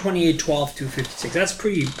 8/128, 12/256. That's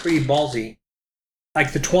pretty ballsy.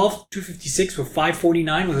 Like the 12/256 for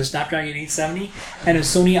 $549 with a Snapdragon 870 and a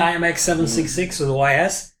Sony IMX766 with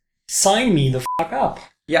OIS. Sign me the fuck up.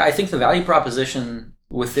 Yeah, I think the value proposition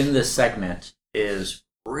within this segment is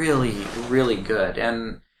really, really good.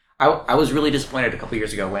 And I was really disappointed a couple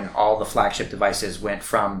years ago when all the flagship devices went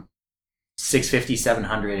from $650,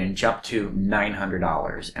 $700 and jumped to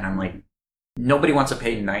 $900. And I'm like, nobody wants to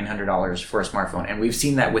pay $900 for a smartphone. And we've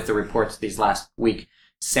seen that with the reports these last week.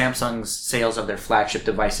 Samsung's sales of their flagship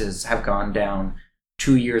devices have gone down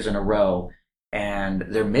 2 years in a row, and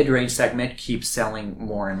their mid-range segment keeps selling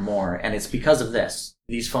more and more. And it's because of this.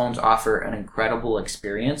 These phones offer an incredible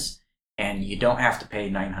experience, and you don't have to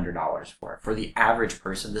pay $900 for it. For the average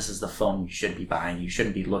person, this is the phone you should be buying. You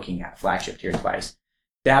shouldn't be looking at a flagship tier device.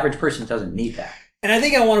 The average person doesn't need that. And I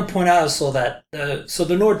think I want to point out also that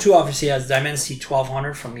the Nord 2 obviously has Dimensity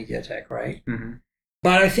 1200 from MediaTek, right? Mm-hmm.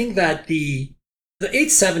 But I think that the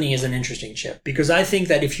 870 is an interesting chip, because I think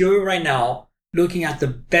that if you're right now looking at the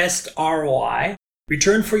best ROI,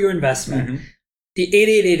 return for your investment, the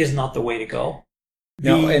 888 is not the way to go.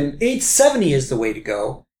 The 870 is the way to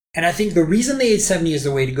go. And I think the reason the 870 is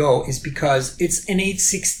the way to go is because it's an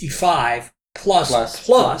 865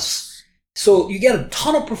 plus. So you get a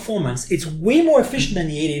ton of performance. It's way more efficient than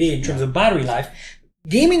the 888 in terms of battery life.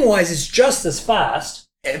 Gaming-wise, it's just as fast.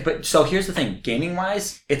 But so here's the thing.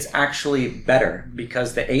 Gaming-wise, it's actually better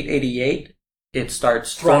because the 888, it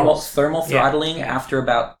starts thermal throttling after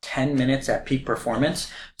about 10 minutes at peak performance.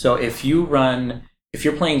 So if you run if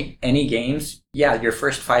you're playing any games, your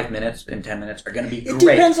first 5 minutes and 10 minutes are going to be great. It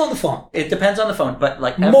depends on the phone. It depends on the phone, but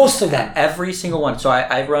like most of them, every single one. So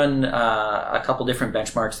I run a couple different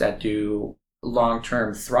benchmarks that do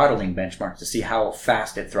long-term throttling benchmarks to see how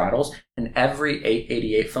fast it throttles. And every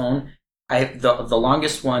 888 phone, the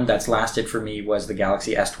longest one that's lasted for me was the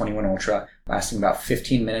Galaxy S21 Ultra, lasting about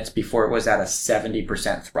 15 minutes before it was at a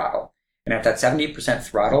 70% throttle. And at that 70%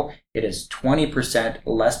 throttle, it is 20%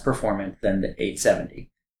 less performant than the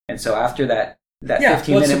 870. And so after that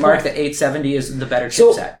 15-minute mark, the 870 is the better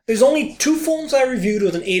chipset. So there's only 2 phones I reviewed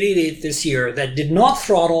with an 888 this year that did not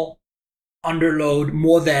throttle under load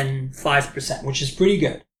more than 5%, which is pretty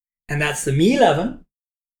good. And that's the Mi 11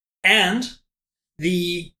 and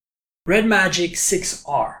the Red Magic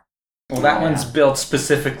 6R. Well, that one's built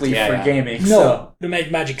specifically for gaming. No, the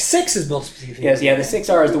Magic 6 is built specifically for gaming. The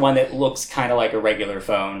 6R is the one that looks kind of like a regular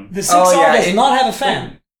phone. The 6R does not have a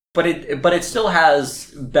fan. But it still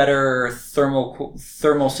has better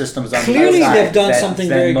thermal systems on Clearly, the they've done something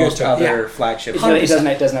very good to other flagships.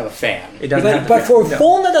 It doesn't have a fan. But for a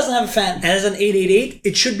phone that doesn't have a fan as an 888,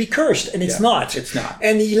 it should be cursed, and it's not. It's not.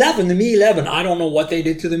 And the Mi 11, I don't know what they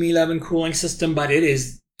did to the Mi 11 cooling system, but it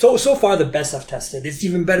is so far the best I've tested. It's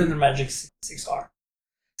even better than Magic 6R.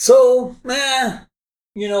 So, here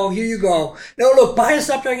you go. Now look, buy a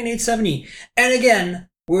Snapdragon 870. And again,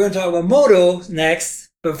 we're going to talk about Moto next,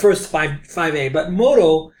 but first 5A. But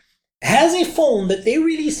Moto has a phone that they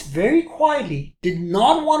released very quietly, did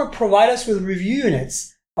not want to provide us with review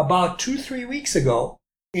units about 2-3 weeks ago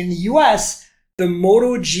in the US, the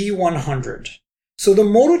Moto G100. So the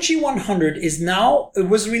Moto G100 it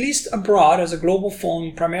was released abroad as a global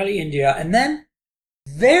phone, primarily India, and then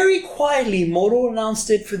very quietly Moto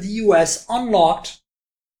announced it for the US, unlocked,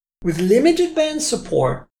 with limited band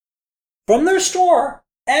support from their store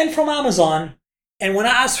and from Amazon. And when I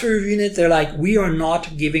asked for a review unit, they're like, we are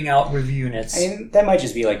not giving out review units. I mean, that might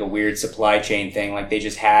just be like a weird supply chain thing. Like they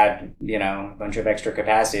just had, a bunch of extra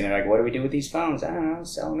capacity. And they're like, what do we do with these phones? I don't know,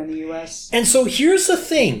 sell them in the US. And so here's the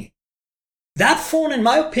thing. That phone, in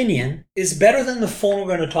my opinion, is better than the phone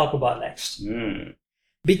we're going to talk about next.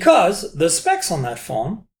 Because the specs on that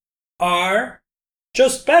phone are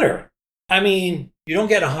just better. I mean, you don't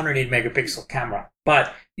get a 108 megapixel camera,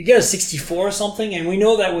 but you get a 64 or something, and we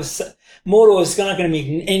know that with Moto is not going to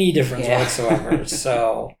make any difference whatsoever.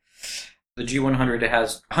 So the G100, it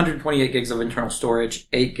has 128 gigs of internal storage,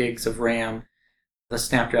 8 gigs of RAM, the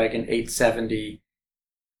Snapdragon 870,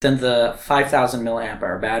 then the 5,000 milliamp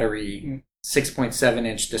hour battery,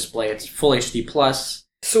 6.7-inch display. It's full HD plus.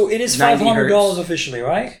 So it is $500 officially,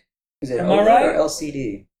 right? Is it Am I OLED right? or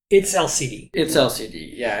LCD? It's LCD. It's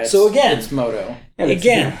LCD, yeah. So again, it's Moto.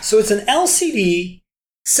 So it's an LCD,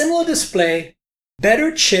 similar display,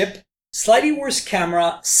 better chip, slightly worse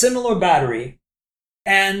camera, similar battery,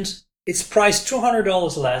 and it's priced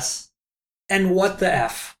 $200 less. And what the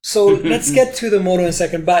F? So let's get to the Moto in a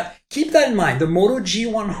second, but keep that in mind. The Moto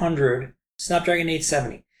G100 Snapdragon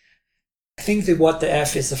 870. I think that what the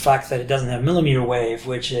F is the fact that it doesn't have millimeter wave,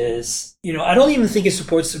 which is, I don't even think it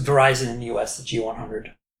supports Verizon in the US, the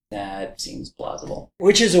G100. That seems plausible.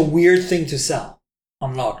 Which is a weird thing to sell,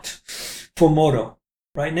 unlocked, for Moto.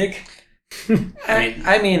 Right, Nick?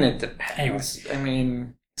 I mean, it depends. Anyways.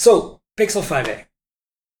 So, Pixel 5a.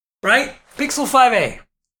 Right? Pixel 5a.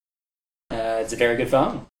 It's a very good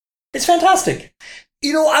phone. It's fantastic.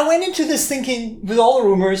 I went into this thinking, with all the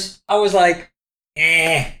rumors, I was like,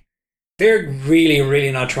 they're really,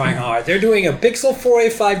 really not trying hard. They're doing a Pixel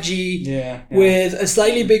 4a 5G with a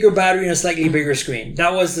slightly bigger battery and a slightly bigger screen.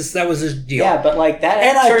 That was the deal. Yeah, but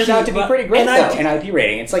that turns out to be pretty great, though. NIP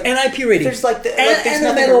rating. It's like NIP rating. There's like and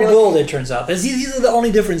the metal build, it turns out. These are the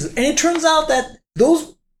only differences. And it turns out that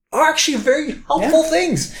those are actually very helpful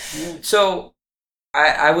things. Yeah. So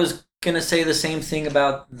I was going to say the same thing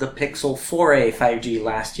about the Pixel 4a 5G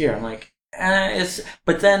last year. I'm like,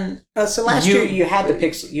 but then so last year you had the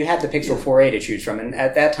Pixel 4a to choose from, and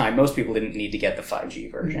at that time most people didn't need to get the 5G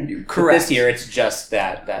version. Correct. But this year it's just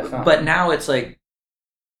that phone. But now it's like,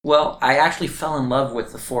 well, I actually fell in love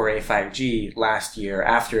with the 4a 5G last year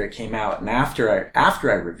after it came out, and after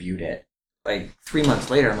I reviewed it, like 3 months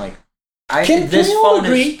later, I'm like, this phone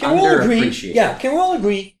is underappreciated. Yeah, can we all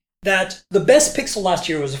agree that the best Pixel last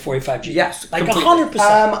year was the 4a 5G? Yes, like completely.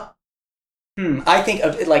 100%. I think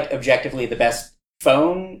objectively the best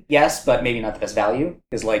phone, yes, but maybe not the best value,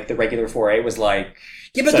 because like the regular 4A was like...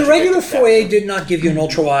 Yeah, but the regular 4A did not give you an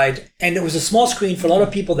ultra-wide, and it was a small screen for a lot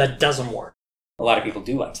of people that doesn't work. A lot of people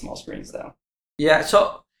do like small screens, though. Yeah,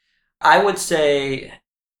 so I would say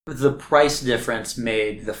the price difference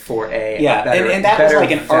made the 4A and that was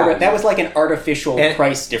like that was like an artificial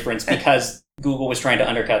price difference because Google was trying to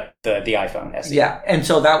undercut the iPhone SE. Yeah, and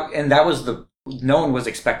so that was no one was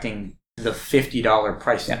expecting the $50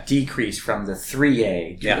 price decrease from the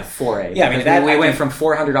 3A to the 4A. Yeah, I mean, we went from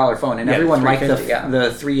 $400 phone, and everyone liked the $350,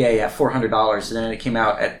 3A at $400, and then it came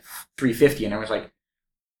out at $350, and everyone's like,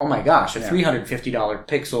 oh my gosh, a $350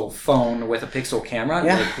 Pixel phone with a Pixel camera?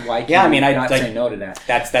 Yeah. Like, why can't you not say no to that?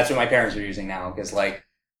 That's what my parents are using now, because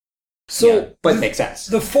but it makes sense.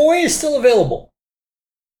 The 4A is still available.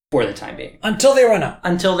 For the time being. Until they run out.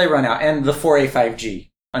 And the 4A 5G.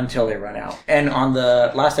 Until they run out. And on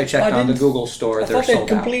the last I checked on the Google store, they're sold out. I thought they'd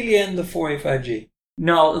completely end the 4A 5G.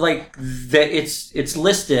 No, it's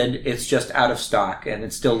listed, it's just out of stock, and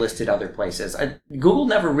it's still listed other places. Google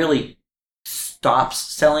never really stops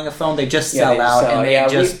selling a phone. They just sell out, and it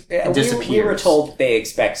just disappears. We were told they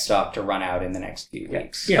expect stock to run out in the next few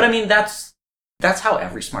weeks. Yeah. But I mean, that's how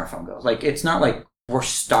every smartphone goes. Like, it's not like we're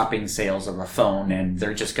stopping sales of a phone and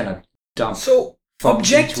they're just going to dump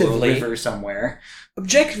phones into a river somewhere.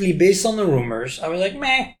 Objectively, based on the rumors, I was like,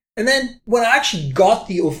 meh. And then when I actually got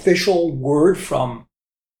the official word from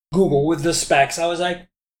Google with the specs, I was like,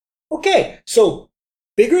 okay, so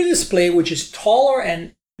bigger display, which is taller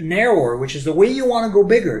and narrower, which is the way you want to go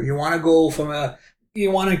bigger. You want to go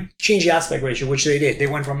you want to change the aspect ratio, which they did. They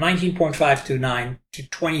went from 19.5 to 9 to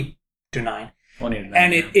 20 to 9. 20 to 9.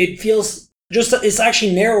 And it feels it's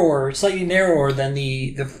actually narrower, slightly narrower than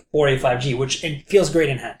the 4A 5G, which it feels great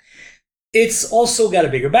in hand. It's also got a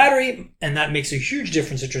bigger battery, and that makes a huge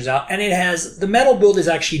difference, it turns out. And it has, the metal build is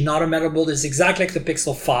actually not a metal build. It's exactly like the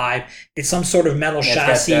Pixel 5. It's some sort of metal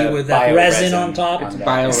chassis with that resin on top.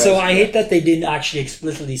 So I hate that they didn't actually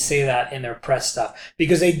explicitly say that in their press stuff,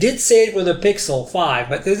 because they did say it with the Pixel 5,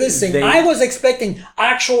 but there's this thing. I was expecting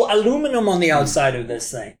actual aluminum on the outside of this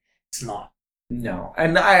thing. It's not. No,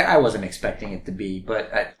 and I wasn't expecting it to be, but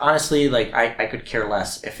honestly, like, I could care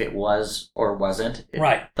less if it was or wasn't.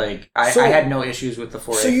 Right. Like, I had no issues with the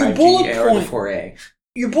 4A 5G or the 4A.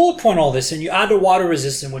 You bullet point all this, and you add the water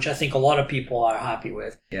resistant, which I think a lot of people are happy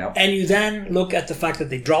with. Yeah. And you then look at the fact that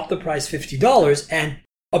they dropped the price $50, and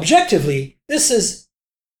objectively, this is,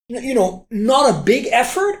 not a big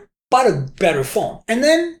effort, but a better phone. And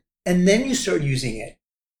then you start using it.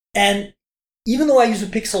 And even though I use a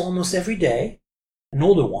Pixel almost every day, an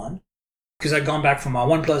older one, because I'd gone back from my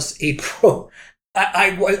OnePlus 8 Pro.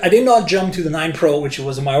 I did not jump to the 9 Pro, which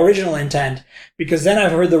was my original intent, because then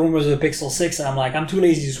I've heard the rumors of the Pixel 6, and I'm like, I'm too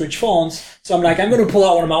lazy to switch phones. So I'm like, I'm going to pull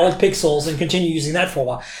out one of my old Pixels and continue using that for a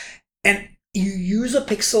while. And you use a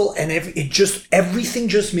Pixel, and everything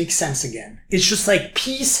just makes sense again. It's just like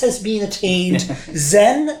peace has been attained,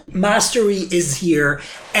 Zen mastery is here,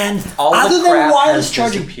 and other than wireless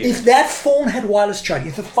charging, if that phone had wireless charging,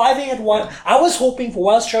 if the 5A had wireless, I was hoping for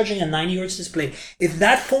wireless charging and 90 Hz display. If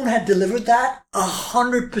that phone had delivered that,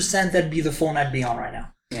 100% that'd be the phone I'd be on right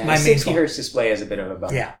now. Yeah, my 60 Hz display is a bit of a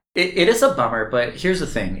bummer. Yeah, it is a bummer, but here's the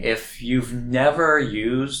thing: if you've never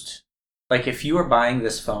used, like, if you are buying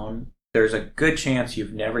this phone, there's a good chance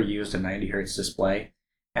you've never used a 90 Hz display,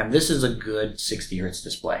 and this is a good 60 Hz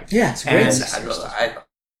display. Yeah, it's great.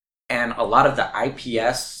 And a lot of the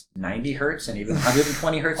IPS 90 Hz and even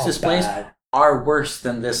 120 Hz displays are worse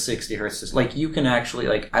than this 60 Hz. Like, you can actually,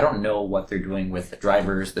 like, I don't know what they're doing with the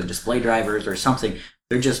drivers, the display drivers or something.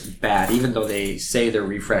 They're just bad, even though they say they're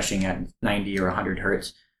refreshing at 90 or 100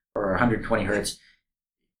 Hz or 120 Hz.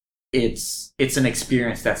 It's an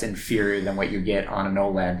experience that's inferior than what you get on an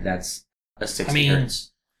OLED that's a 60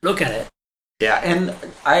 Hz. Look at it. Yeah, and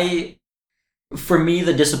for me,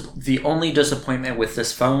 the only disappointment with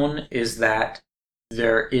this phone is that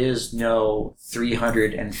there is no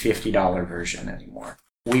 $350 version anymore.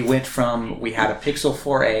 We had a Pixel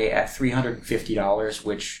 4a at $350,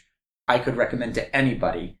 which I could recommend to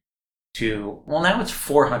anybody, now it's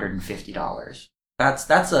 $450. That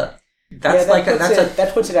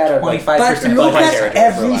puts it at a 25%. But look at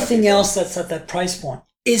everything else that's at that price point.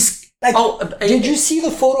 Did you see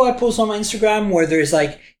the photo I posted on my Instagram where there's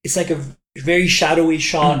it's like a very shadowy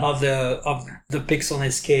shot of the Pixel in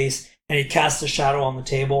this case, and it casts a shadow on the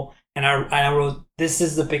table, and I wrote, "This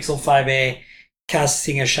is the Pixel 5a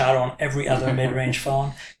casting a shadow on every other mid-range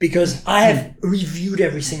phone," because I have reviewed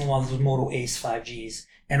every single one of those Moto Ace 5Gs.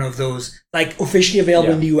 And of those, officially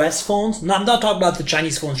available in the US phones. No, I'm not talking about the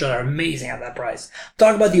Chinese phones that are amazing at that price. I'm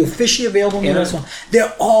talking about the officially available in the US phones.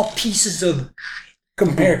 They're all pieces of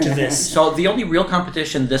compared to this. So the only real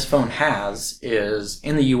competition this phone has is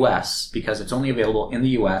in the US, because it's only available in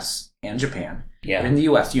the US and Japan. Yeah. But in the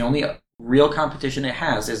US, the only real competition it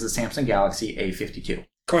has is the Samsung Galaxy A52.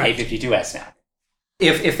 Correct. A52s now.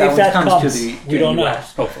 If that comes to the we don't know.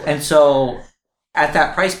 Hopefully. And so at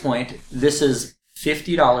that price point, this is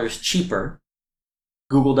 $50 cheaper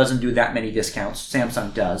Google doesn't do that many discounts.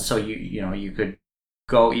 Samsung does, so you could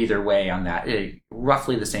go either way on that.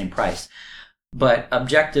 Roughly the same price, but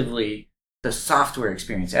objectively, the software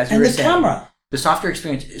experience, as you were saying, camera. The software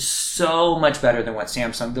experience is so much better than what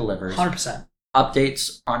Samsung delivers. 100%.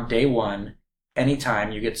 Updates on day one,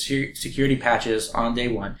 anytime. You get security patches on day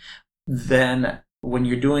one. Then when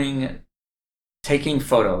you're taking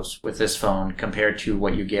photos with this phone compared to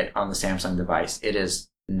what you get on the Samsung device, it is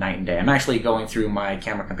night and day. I'm actually going through my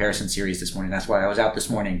camera comparison series this morning. That's why I was out this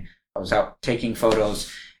morning. I was out taking photos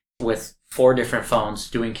with 4 different phones,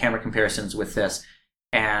 doing camera comparisons with this.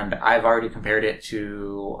 And I've already compared it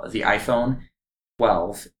to the iPhone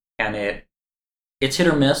 12, and it's hit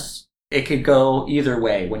or miss. It could go either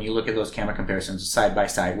way when you look at those camera comparisons side by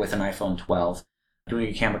side with an iPhone 12. Doing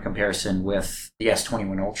a camera comparison with the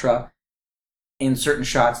S21 Ultra. In certain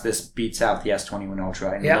shots, this beats out the S21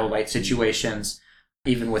 Ultra in low light situations.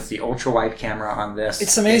 Even with the ultra wide camera on this,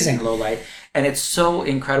 it's amazing. In low light, and it's so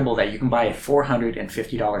incredible that you can buy a $450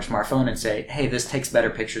 smartphone and say, "Hey, this takes better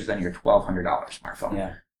pictures than your $1,200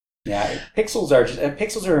 smartphone." Yeah.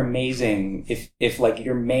 Pixels are amazing. If like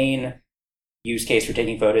your main use case for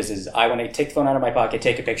taking photos is I want to take the phone out of my pocket,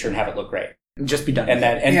 take a picture, and have it look great. Just be done.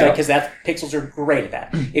 Because pixels are great at that.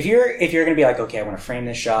 If you're going to be like, okay, I want to frame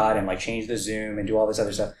this shot and like change the zoom and do all this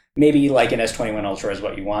other stuff, maybe like an S21 Ultra is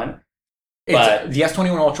what you want. But the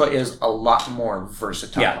S21 Ultra is a lot more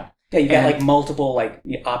versatile. Yeah, you got like multiple like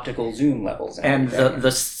optical zoom levels. And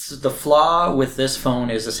the flaw with this phone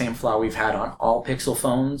is the same flaw we've had on all Pixel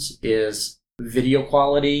phones is video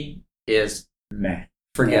quality is meh.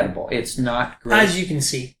 Forgettable. Yeah. It's not great. As you can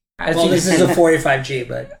see. This is a 485G,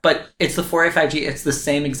 but it's the 485G. It's the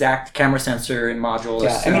same exact camera sensor and module.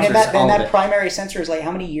 Yeah, I mean, and that primary sensor is like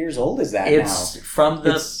how many years old is that now? It's from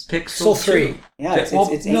the Pixel still 3. Yeah,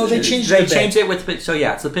 they changed it. They changed it with so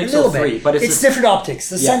it's the Pixel 3, but it's different optics.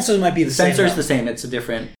 The sensors might be the same. The sensor's the same. It's a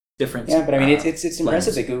different. Yeah, but I mean, it's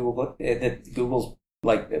impressive that Google's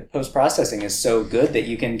like post processing is so good that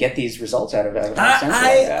you can get these results out of a sensor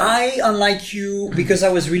like that. I, unlike you, because I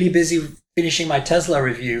was really busy finishing my Tesla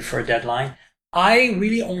review for a deadline, I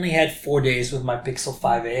really only had 4 days with my Pixel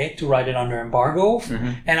 5a to write it under embargo.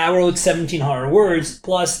 And I wrote 1,700 words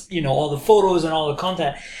plus, all the photos and all the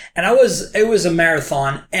content. And it was a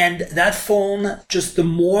marathon. And that phone, just the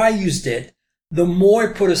more I used it, the more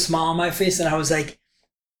it put a smile on my face. And I was like,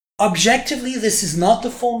 objectively, this is not the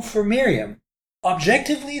phone for Miriam.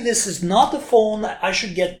 Objectively, this is not the phone that I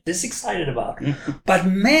should get this excited about. But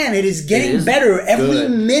man, it is getting better every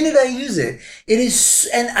minute I use it. It is,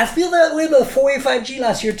 and I feel that way about the 485G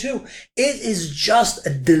last year too. It is just a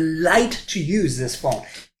delight to use this phone.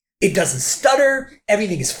 It doesn't stutter.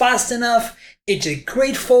 Everything is fast enough. It takes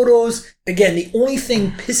great photos. Again, the only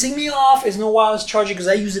thing pissing me off is no wireless charging because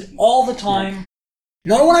I use it all the time.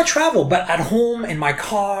 Not when I travel, but at home, in my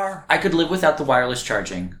car. I could live without the wireless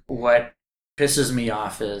charging. What pisses me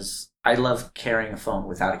off is I love carrying a phone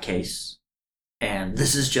without a case, and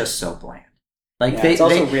this is just so bland. Like they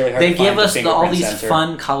give us all these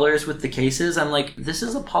fun colors with the cases. I'm like, this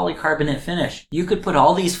is a polycarbonate finish. You could put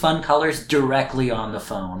all these fun colors directly on the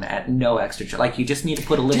phone at no extra charge. Like you just need to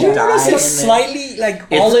put a little dye in there. It's slightly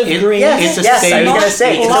like olive green. Yes, I was going to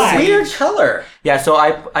say it's a weird color. Yeah, so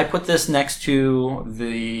I put this next to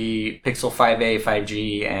the Pixel 5a,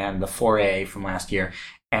 5G, and the 4a from last year.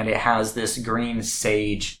 And it has this green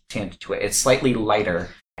sage tint to it. It's slightly lighter.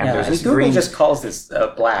 And there's this Google green... just calls this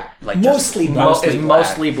black. Like mostly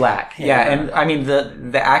black. Yeah, and I mean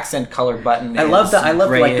the accent color button. I love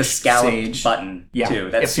like the scalloped sage button too.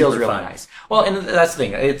 It feels really nice. Well, and that's the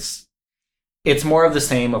thing. It's more of the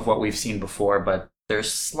same of what we've seen before, but there's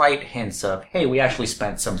slight hints of, hey, we actually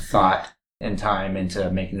spent some thought and time into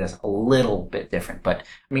making this a little bit different. But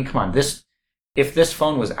I mean, come on, if this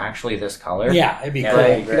phone was actually this color, it'd be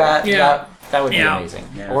great. That would be amazing.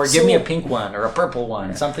 Yeah. Or give me a pink one or a purple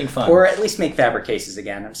one, something fun. Or at least make fabric cases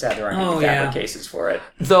again. I'm sad there aren't any fabric cases for it.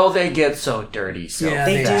 Though they get so dirty. So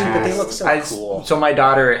they do, but they look so cool. So my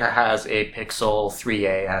daughter has a Pixel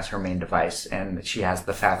 3a as her main device, and she has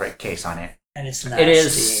the fabric case on it. And it's nasty. It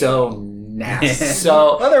is so nasty.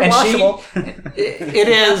 Well, they're washable. It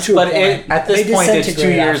is, but at this point it's 2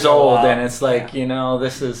 years old, and it's like,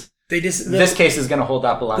 this is... this case is going to hold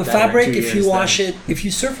up a lot better. The fabric, if you wash it, if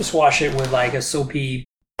you surface wash it with like a soapy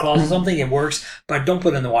cloth or something, it works. But don't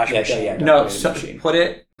put it in the washing machine.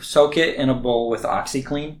 Soak it in a bowl with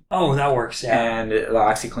OxyClean. Oh, that works. Yeah, and the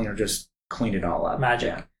OxyClean will just clean it all up. Magic.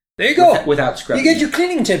 Yeah. There you go. Without scrubbing. You get your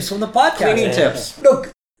cleaning tips from the podcast. Cleaning tips.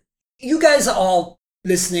 Look, you guys all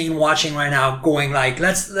listening and watching right now going like,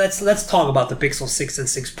 let's talk about the Pixel 6 and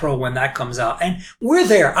 6 Pro when that comes out. And we're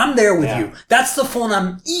there. I'm there with you. That's the phone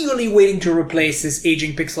I'm eagerly waiting to replace, this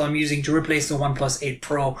aging Pixel I'm using to replace the OnePlus 8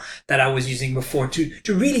 Pro that I was using before to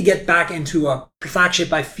really get back into a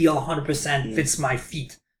flagship I feel 100% fits my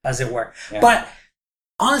feet, as it were. Yeah. But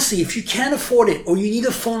honestly, if you can't afford it or you need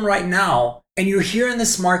a phone right now and you're here in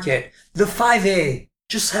this market, the 5A,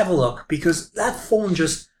 just have a look, because that phone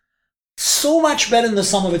just so much better than the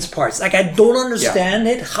sum of its parts. Like, I don't understand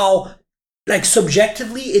it, how, like,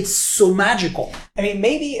 subjectively, it's so magical. I mean,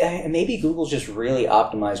 maybe Google's just really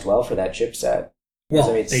optimized well for that chipset.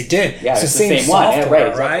 Well, they did. Yeah, it's the same software, one. Yeah,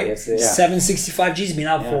 right? Right? Exactly. 765G's been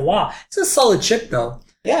out for a while. It's a solid chip, though.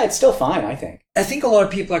 Yeah, it's still fine, I think. I think a lot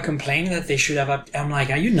of people are complaining that they should have. I'm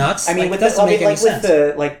like, are you nuts? I mean, like, with the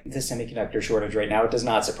semiconductor shortage right now, it does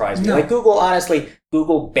not surprise me. No. Like Google, honestly,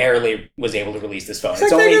 Google barely was able to release this phone.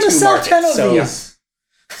 It's only 2 markets. 10 of these.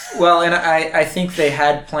 Well, and I think they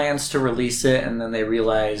had plans to release it, and then they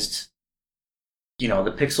realized, the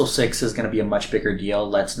Pixel 6 is going to be a much bigger deal.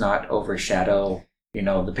 Let's not overshadow, the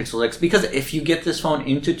Pixel 6, because if you get this phone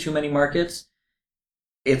into too many markets,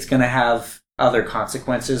 it's going to have other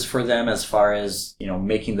consequences for them as far as,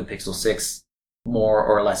 making the Pixel 6 more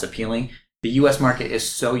or less appealing. The US market is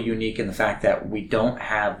so unique in the fact that we don't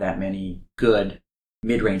have that many good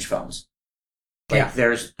mid-range phones.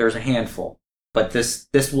 There's a handful, but this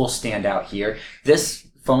will stand out here. This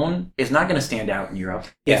phone is not going to stand out in Europe.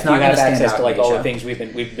 Yeah, it's not going to stand out to like in all the things we've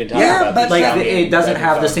been talking about. But it doesn't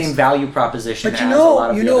have the same value proposition. But as a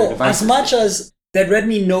lot of the other devices. As much as that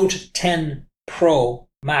Redmi Note 10 Pro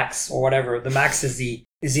Max or whatever, the Max is the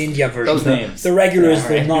India version. Those names. The regular is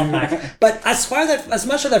the non-Max. But as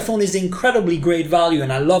much as that phone is incredibly great value,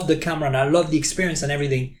 and I love the camera and I love the experience and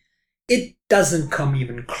everything, it doesn't come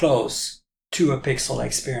even close to a Pixel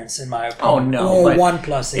experience, in my opinion. Oh no, or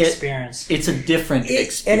OnePlus experience. It's a different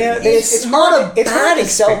experience. And it's not a bad to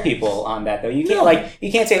sell people on that though. You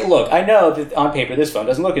can't say, look, I know that on paper this phone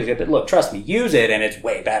doesn't look as good, but look, trust me, use it and it's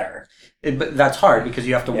way better. But that's hard because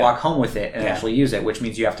you have to walk home with it and actually use it, which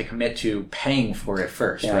means you have to commit to paying for it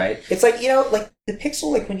first, right? It's like, like the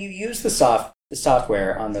Pixel, like when you use the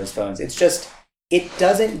software on those phones, it's just, it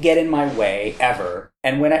doesn't get in my way ever.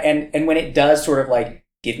 And when it does sort of like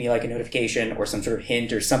give me like a notification or some sort of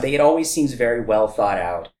hint or something, it always seems very well thought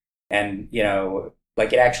out. And,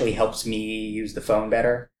 like it actually helps me use the phone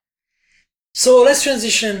better. So let's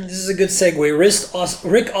transition. This is a good segue.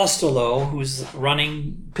 Rick Ostolo, who's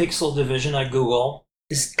running Pixel division at Google,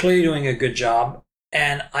 is clearly doing a good job.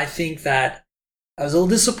 And I think that I was a little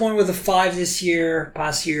disappointed with the 5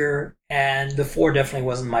 past year, and the 4 definitely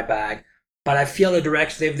wasn't my bag. But I feel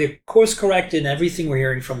they've course corrected, and everything we're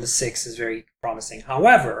hearing from the 6 is very promising.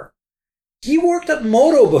 However, he worked at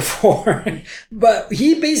Moto before, but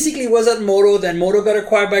he basically was at Moto. Then Moto got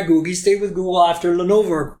acquired by Google. He stayed with Google after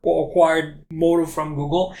Lenovo acquired Moto from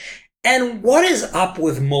Google. And what is up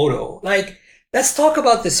with Moto? Like, let's talk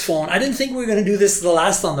about this phone. I didn't think we were going to do this the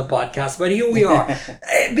last on the podcast, but here we are.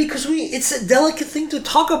 Because it's a delicate thing to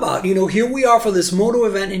talk about. Here we are for this Moto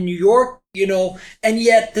event in New York, and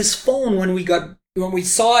yet this phone, when we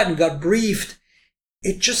saw it and got briefed,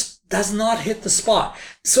 it just does not hit the spot.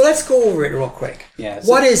 So let's go over it real quick. Yeah.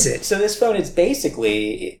 What is it? So this phone is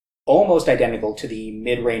basically almost identical to the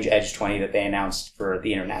mid-range Edge 20 that they announced for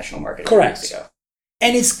the international market a few weeks ago.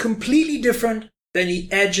 And it's completely different than the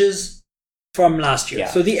Edges from last year. Yeah.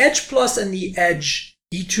 So the Edge Plus and the Edge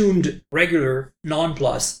detuned regular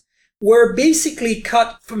non-Plus were basically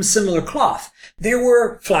cut from similar cloth. They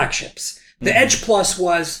were flagships. The Edge Plus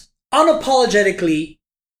was unapologetically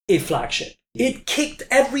a flagship. It kicked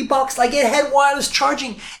every box. Like, it had wireless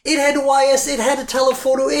charging, it had OIS, it had a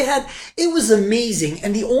telephoto, it was amazing.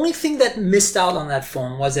 And the only thing that missed out on that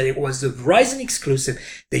phone was that it was the Verizon exclusive.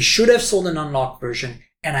 They should have sold an unlocked version.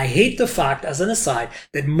 And I hate the fact, as an aside,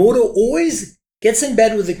 that Moto always gets in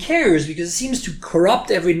bed with the carriers because it seems to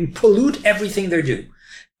corrupt everything, pollute everything they do.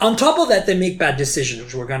 On top of that, they make bad decisions,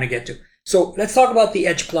 which we're going to get to. So let's talk about the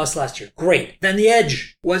Edge Plus last year. Great. Then the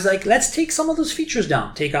Edge was like, let's take some of those features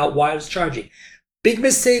down. Take out wireless charging. Big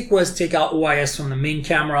mistake was take out OIS from the main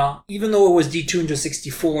camera. Even though it was detuned to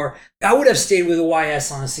 64, I would have stayed with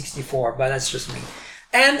OIS on a 64, but that's just me.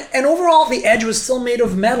 And overall, the Edge was still made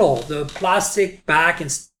of metal. The plastic back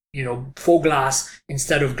and, faux glass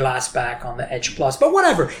instead of glass back on the Edge Plus. But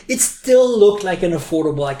whatever. It still looked like an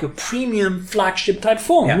affordable, like a premium flagship type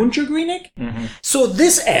phone. Yeah. Wouldn't you agree, Nick? Mm-hmm. So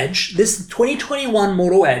this Edge, this 2021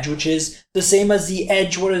 Moto Edge, which is the same as the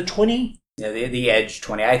Edge, 20? Yeah, the Edge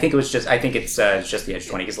 20. I think it's just the Edge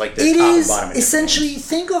 20 because like the It top is and bottom. essentially,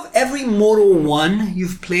 think of every Moto 1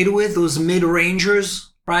 you've played with, those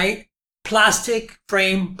mid-rangers, right? Plastic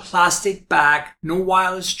frame, plastic back, no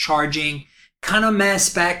wireless charging, kind of meh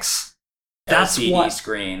specs. That's LCD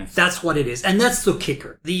screen. That's what it is. And that's the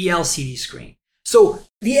kicker, the LCD screen. So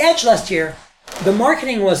the Edge last year, the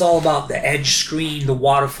marketing was all about the Edge screen, the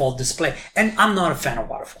waterfall display. And I'm not a fan of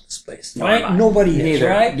waterfall displays, right? Nobody is, Neither.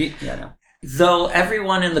 right? Yeah, no. Though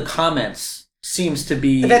everyone in the comments seems to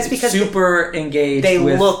be That's because super engaged. They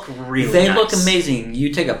with, look really They nice. look amazing.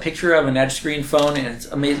 You take a picture of an Edge screen phone and it's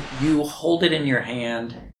amazing. You hold it in your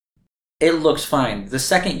hand. It looks fine. The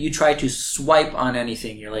second you try to swipe on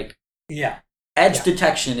anything, you're like, Yeah. Edge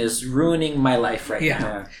detection is ruining my life right now.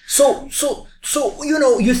 Yeah. So,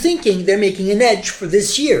 you're thinking they're making an Edge for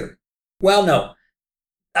this year. Well, no.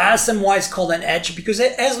 Ask them why it's called an Edge, because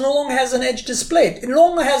it no longer has an Edge display. It no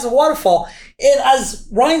longer has a waterfall. And as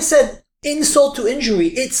Ryan said, insult to injury,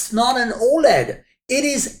 it's not an OLED. It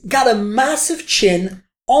is got a massive chin,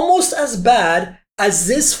 almost as bad as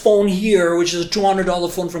this phone here, which is a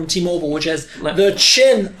 $200 phone from T-Mobile, which has the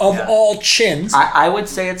chin of all chins. I would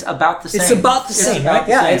say it's about the same. It's about the same, right?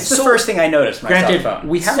 Yeah, it's the first thing I noticed. Granted, phone.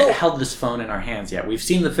 we haven't held this phone in our hands yet. We've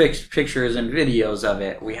seen the pictures and videos of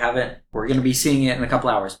it. We're going to be seeing it in a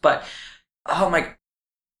couple hours. But, the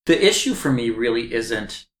issue for me really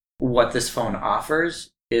isn't what this phone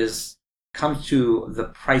offers, comes to the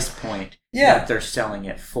price point that they're selling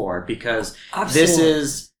it for. Because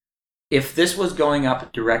if this was going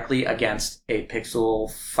up directly against a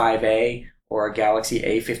Pixel 5a or a Galaxy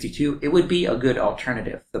A52, it would be a good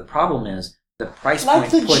alternative. The problem is the price point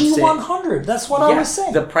like the puts G100. That's what I was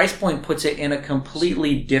saying. The price point puts it in a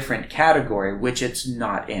completely different category, which it's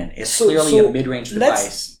not in. It's clearly a mid-range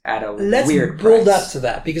device at a weird price. Let's build up to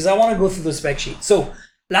that, because I want to go through the spec sheet. So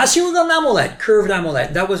last year we got an AMOLED, curved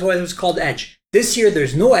AMOLED. That was why it was called Edge. This year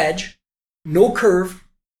there's no Edge, no curve,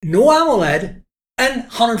 no AMOLED, and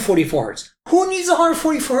 144 hertz. Who needs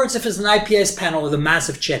 144 hertz if it's an IPS panel with a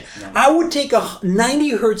massive chin? No. I would take a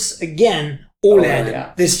 90 hertz again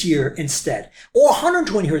OLED this year instead. Or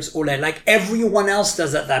 120 hertz OLED like everyone else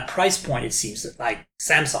does at that price point, it seems. Like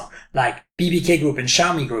Samsung, like BBK Group and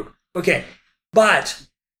Xiaomi Group. Okay, but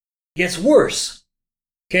it gets worse.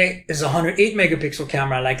 Okay, it's a 108 megapixel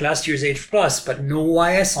camera like last year's H Plus, but no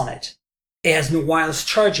OIS on it. It has no wireless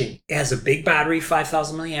charging. It has a big battery,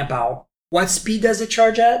 5,000 milliamp hour. What speed does it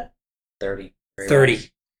charge at? 30.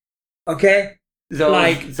 30. Okay?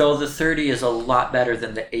 Though the 30 is a lot better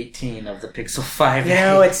than the 18 of the Pixel 5.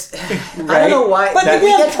 It's... right? I don't know why. But we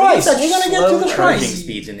get price. We're going to get to the charging price.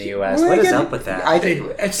 speeds in the US. What is up with that? I think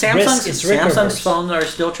Samsung's phones are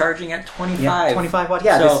still charging at 25. Yeah, 25 watts.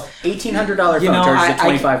 Yeah, so this $1,800 phone charges at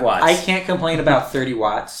 25 watts. I can't complain about 30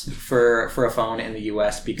 watts for a phone in the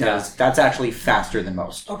US because that's actually faster than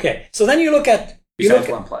most. Okay, so then you look at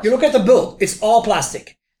the build. It's all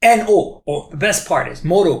plastic. And the best part is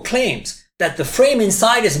Moto claims that the frame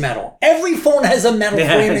inside is metal. Every phone has a metal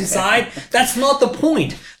frame inside. That's not the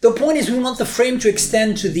point. The point is we want the frame to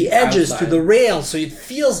extend to the edges, to the rail, so it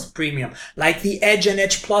feels premium, like the Edge and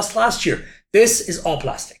Edge Plus last year. This is all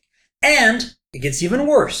plastic. And it gets even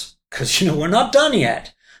worse, because, we're not done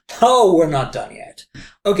yet. No, we're not done yet.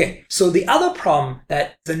 Okay, so the other problem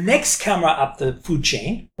that the next camera up the food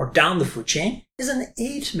chain, or down the food chain, is an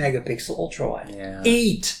 8 megapixel ultra wide. Yeah.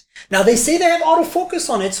 8. Now they say they have autofocus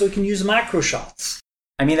on it so it can use macro shots.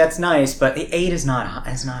 I mean, that's nice, but the 8 is not high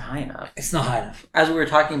enough. It's not high enough. As we were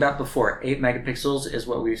talking about before, 8 megapixels is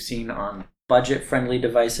what we've seen on budget-friendly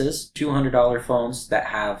devices, $200 phones that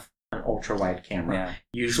have an ultra-wide camera. Yeah.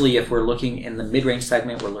 Usually, if we're looking in the mid-range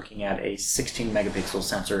segment, we're looking at a 16-megapixel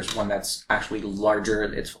sensor, one that's actually larger,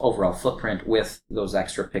 its overall footprint with those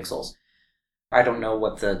extra pixels. I don't know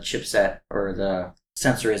what the chipset or the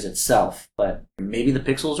sensor is itself, but maybe the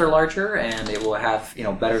pixels are larger and it will have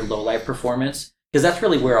better low-light performance, because that's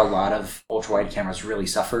really where a lot of ultra-wide cameras really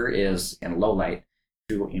suffer, is in low light.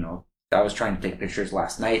 I was trying to take pictures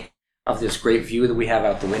last night of this great view that we have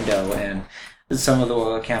out the window, and some of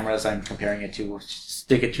the cameras I'm comparing it to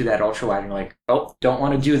stick it to that ultra wide, and you're like, oh, don't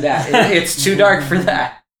want to do that. It's too dark for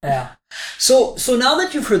that. Yeah. So now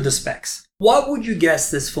that you've heard the specs, what would you guess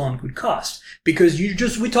this phone could cost? Because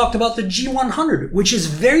we talked about the G100, which is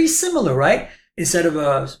very similar, right? Instead of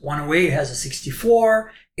a 108, it has a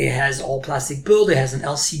 64. It has all plastic build. It has an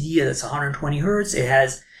LCD that's 120 hertz. It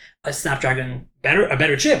has a Snapdragon a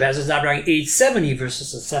better chip. It has a Snapdragon 870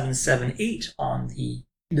 versus a 778 on the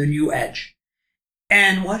new Edge.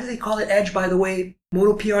 And why do they call it Edge, by the way?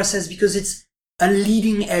 Moto PR says because it's a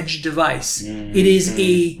leading edge device. It is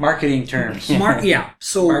a Marketing terms. So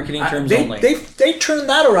Marketing terms only. They turned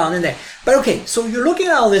that around in there. But okay, so you're looking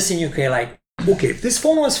at all this and you're like, okay, if this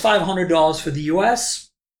phone was $500 for the US,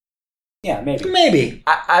 yeah, maybe. Maybe.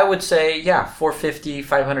 I would say, $450,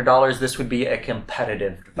 $500, this would be a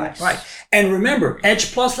competitive device. Right. And remember,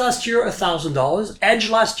 Edge Plus last year, $1,000.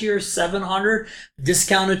 Edge last year, $700,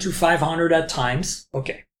 discounted to $500 at times.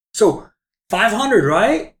 Okay. So, $500,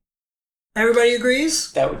 right? Everybody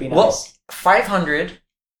agrees? That would be nice. Well, $500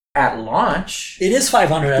 at launch. It is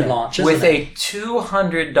 $500 at launch, isn't with it? a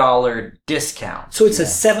 $200 discount. So it's a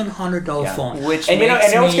 $700 phone. Which and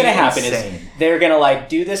makes what's going to happen insane. is they're going to like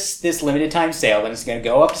do this limited time sale, and it's going to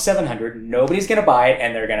go up to $700. Nobody's going to buy it,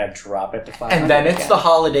 and they're going to drop it to $500. And then it's the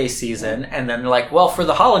holiday season, and then they're like, well, for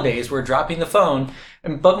the holidays, we're dropping the phone.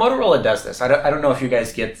 But Motorola does this. I don't know if you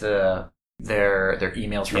guys get their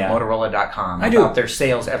emails from Motorola.com about their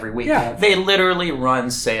sales every week. Yeah. They literally run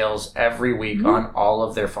sales every week on all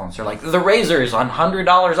of their phones. They're like, the Razor's on $100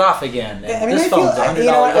 off again. And I phone's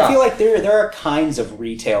 $100 off. I feel like there are kinds of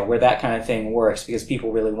retail where that kind of thing works because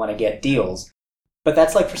people really want to get deals. But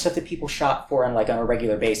that's like for stuff that people shop for on a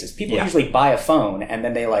regular basis. People usually buy a phone and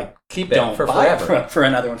then they keep it don't for buy forever. it for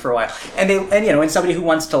another one for a while. And somebody who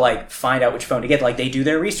wants to find out which phone to get, they do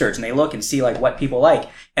their research and they look and see what people like,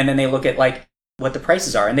 and then they look at what the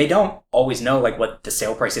prices are, and they don't always know what the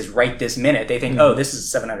sale price is right this minute. They think, oh, this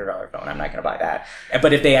is a $700 phone, I'm not going to buy that.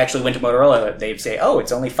 But if they actually went to Motorola, they'd say, oh,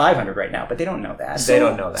 it's only $500 right now. But they don't know that. They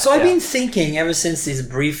don't know that. So I've been thinking ever since this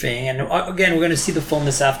briefing, and again, we're going to see the phone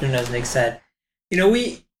this afternoon, as Nick said.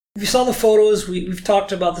 We saw the photos, we've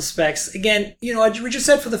talked about the specs. Again, we just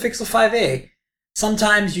said for the Pixel 5a,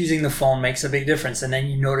 sometimes using the phone makes a big difference, and then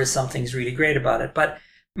you notice something's really great about it. But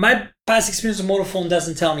my past experience with Moto phone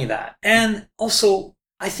doesn't tell me that. And also,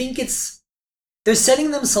 I think they're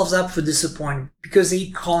setting themselves up for disappointment because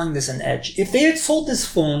they're calling this an edge. If they had sold this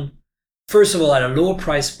phone, first of all, at a lower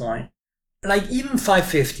price point, even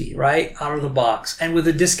 $550, right, out of the box, and with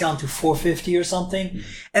a discount to $450 or something,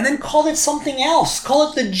 and then call it something else. Call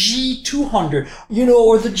it the G200,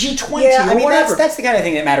 or the G20, or whatever. That's the kind of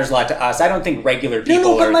thing that matters a lot to us. I don't think regular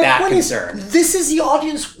people are that concerned. This is the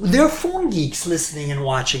audience. They're phone geeks listening and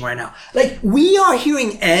watching right now. We are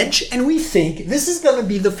hearing Edge, and we think this is going to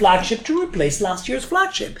be the flagship to replace last year's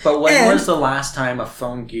flagship. But when was the last time a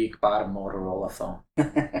phone geek bought a Motorola phone?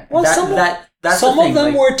 Well, some of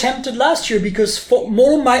them were tempted last year because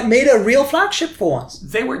Moto made a real flagship for once.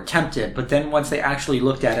 They were tempted, but then once they actually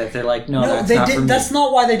looked at it, they're like, no, that's they not didn't. for me. That's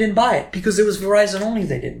not why they didn't buy it, because it was Verizon only.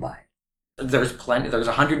 They didn't buy it. There's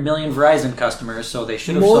 100 million Verizon customers, so they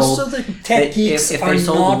should have sold. Most of the tech geeks are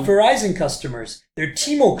not Verizon customers. They're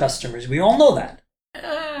T-Mobile customers. We all know that.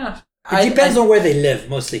 It depends on where they live,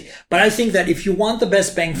 mostly. But I think that if you want the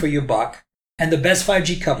best bang for your buck and the best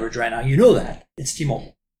 5G coverage right now, you know that it's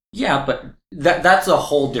T-Mobile. Yeah, but that's a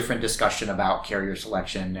whole different discussion about carrier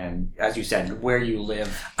selection and, as you said, where you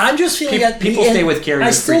live. I'm just feeling that people stay with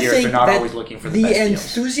carriers for years. They're not always looking for the best deals. The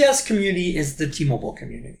enthusiast community is the T-Mobile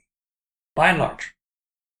community, by and large.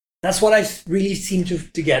 That's what I really seem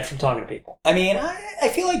to get from talking to people. I mean, I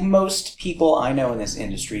feel like most people I know in this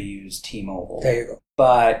industry use T-Mobile. There you go.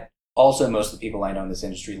 But also most of the people I know in this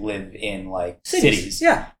industry live in cities.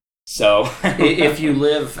 Yeah. So if you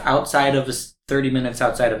live outside of 30 minutes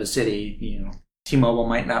outside of a city, T-Mobile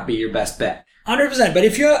might not be your best bet. 100%. But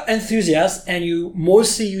if you're an enthusiast and you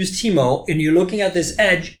mostly use T-Mobile and you're looking at this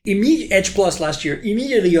Edge Plus last year,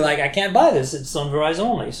 immediately you're like, I can't buy this. It's on Verizon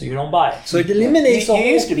only, so you don't buy it. So it eliminates you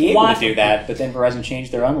used to be able to do that, but then Verizon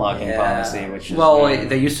changed their unlocking policy, which is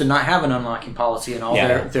they used to not have an unlocking policy, and all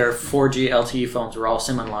their 4G LTE phones were all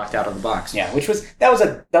SIM unlocked out of the box. Yeah, that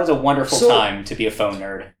was a wonderful time to be a phone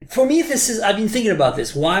nerd. For me, I've been thinking about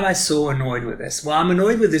this. Why am I so annoyed with this? Well, I'm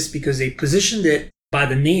annoyed with this because they positioned it by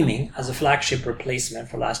the naming as a flagship replacement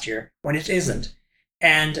for last year when it isn't.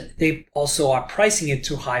 And they also are pricing it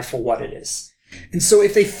too high for what it is. And so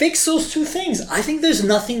if they fix those two things, I think there's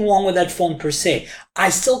nothing wrong with that phone per se. I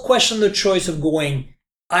still question the choice of going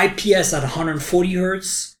IPS at 140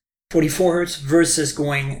 hertz, 44 hertz versus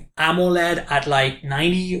going AMOLED at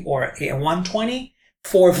 90 or 120.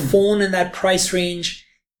 For a phone in that price range,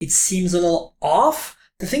 it seems a little off.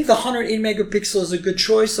 I think the 108 megapixel is a good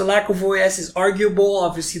choice. The lack of OIS is arguable.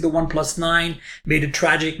 Obviously, the OnePlus 9 made a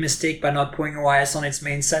tragic mistake by not putting OIS on its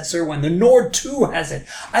main sensor when the Nord 2 has it.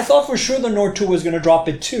 I thought for sure the Nord 2 was going to drop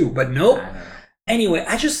it too, but nope. Anyway,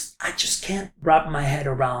 I just can't wrap my head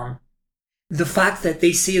around the fact that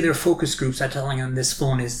they say their focus groups are telling them this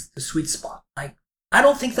phone is the sweet spot. I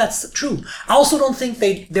don't think that's true. I also don't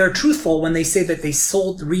think they're truthful when they say that they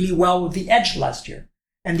sold really well with the Edge last year.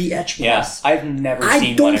 and the Edge Plus. Yes, I've never I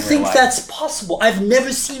seen don't one in think real life. that's possible. I've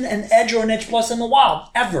never seen an Edge or an Edge Plus in the wild,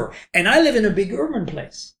 ever. And I live in a big urban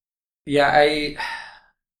place. Yeah,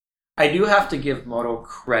 I do have to give Moto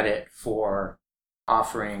credit for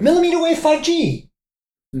offering Millimeter wave 5G.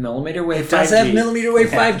 millimeter wave It does 5G. have millimeter wave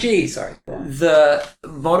 5G. Sorry. The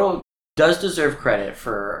Moto does deserve credit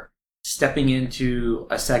for stepping into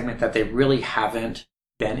a segment that they really haven't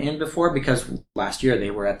been in before, because last year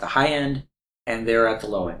they were at the high end and they're at the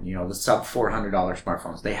low end, the sub $400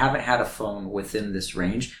 smartphones. They haven't had a phone within this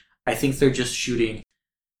range. I think they're just shooting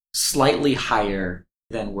slightly higher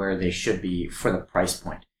than where they should be for the price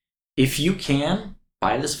point. If you can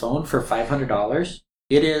buy this phone for $500,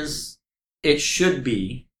 it should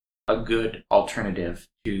be a good alternative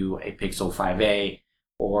to a Pixel 5a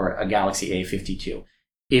or a Galaxy A52.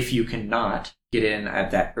 If you cannot get in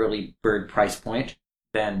at that early bird price point,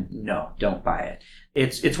 then no, don't buy it.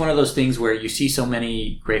 It's one of those things where you see so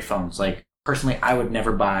many great phones. Like, personally, I would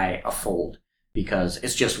never buy a Fold because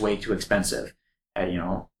it's just way too expensive.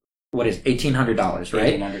 What is $1,800,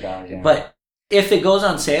 right? $1,800, yeah. But if it goes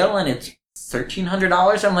on sale and it's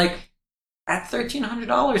 $1,300, I'm like, at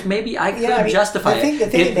 $1,300, maybe I could justify it. The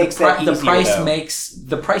thing that makes that easier, the price though.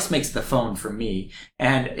 makes the phone for me,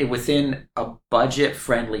 and within a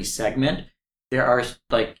budget-friendly segment, there are,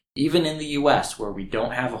 like, even in the US where we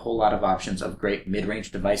don't have a whole lot of options of great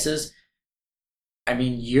mid-range devices. I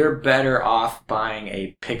mean, you're better off buying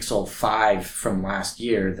a Pixel 5 from last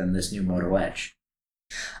year than this new Moto Edge.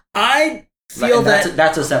 I feel that's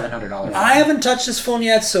a $700 phone. I haven't touched this phone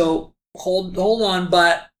yet, so hold on,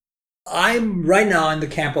 but I'm right now in the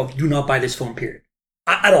camp of do not buy this phone, period.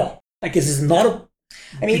 At all. Like, this is not a...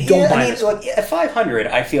 Look, at $500,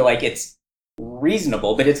 I feel like it's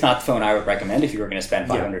reasonable, but it's not the phone I would recommend if you were going to spend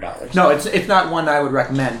 $500. No, it's not one I would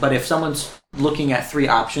recommend, but if someone's looking at three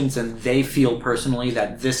options and they feel personally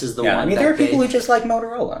that this is the one, there are people who just like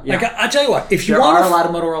Motorola. Like, I'll tell you what, if you there want are a lot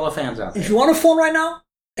of Motorola fans out there. If you want a phone right now,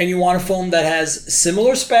 and you want a phone that has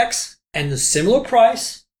similar specs and a similar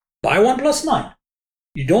price, buy OnePlus 9.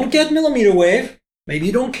 You don't get millimeter wave. Maybe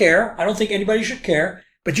you don't care. I don't think anybody should care.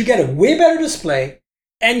 But you get a way better display,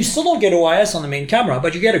 and you still don't get OIS on the main camera,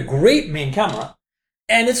 but you get a great main camera.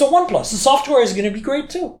 And it's a OnePlus. The software is going to be great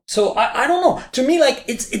too. So I don't know. To me, like,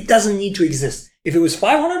 it doesn't need to exist. If it was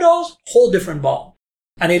 $500, whole different ball.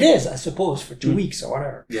 And it is, I suppose, for 2 weeks or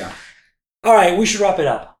whatever. Yeah. All right, we should wrap it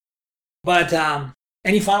up. But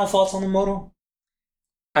any final thoughts on the Moto?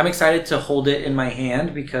 I'm excited to hold it in my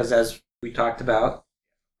hand because, as we talked about,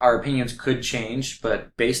 our opinions could change,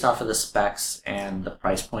 but based off of the specs and the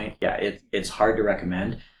price point, it's hard to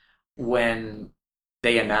recommend. When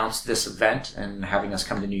they announced this event and having us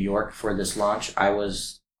come to New York for this launch, I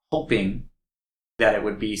was hoping that it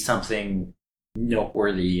would be something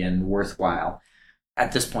noteworthy and worthwhile.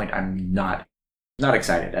 At this point, I'm not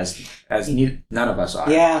excited, as none of us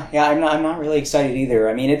are. Yeah, I'm not really excited either.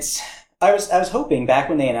 I mean, I was hoping back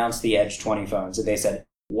when they announced the Edge 20 phones that they said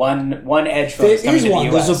one Edge phone is coming to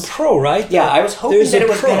the US. There's a Pro, right? Yeah, I was hoping that it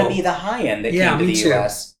was Pro. going to be the high end that came to the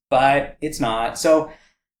US, but it's not. So,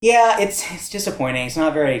 yeah, it's disappointing. It's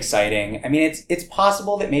not very exciting. I mean, it's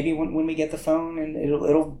possible that maybe when we get the phone, and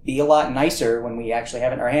it'll be a lot nicer when we actually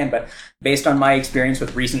have it in our hand. But based on my experience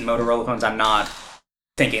with recent Motorola phones, I'm not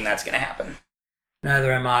thinking that's going to happen.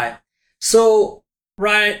 Neither am I. So,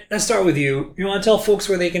 Ryan, let's start with you. You want to tell folks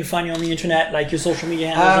where they can find you on the internet, like your social media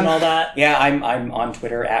handles and all that? Yeah, I'm on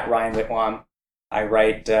Twitter at Ryan Whitwam. I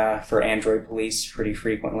write for Android Police pretty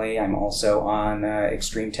frequently. I'm also on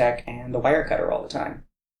Extreme Tech and The Wirecutter all the time.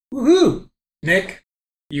 Woohoo! Nick?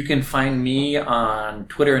 You can find me on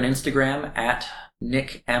Twitter and Instagram at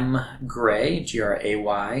Nick M. Gray,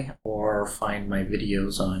 Gray, or find my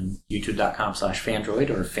videos on youtube.com/Phandroid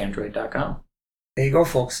or Phandroid.com. There you go,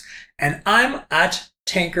 folks. And I'm at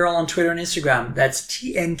Tankgirl on Twitter and Instagram. That's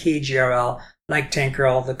TNKGRL, like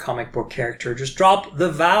Tankgirl, the comic book character. Just drop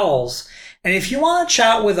the vowels. And if you want to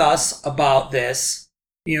chat with us about this,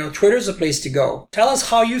 Twitter's a place to go. Tell us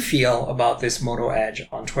how you feel about this Moto Edge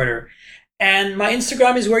on Twitter. And my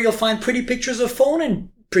Instagram is where you'll find pretty pictures of phone and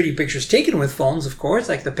pretty pictures taken with phones, of course,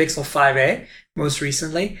 like the Pixel 5a most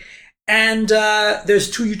recently. And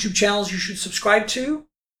there's 2 YouTube channels you should subscribe to.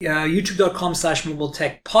 YouTube.com/Mobile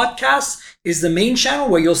Tech Podcast is the main channel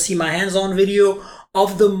where you'll see my hands-on video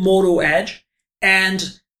of the Moto Edge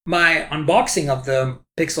and my unboxing of the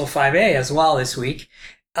Pixel 5a as well this week.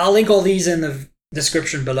 I'll link all these in the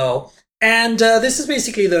description below. And this is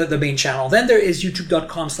basically the main channel. Then there is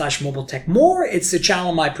youtube.com/mobiletechmore. It's a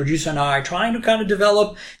channel my producer and I are trying to kind of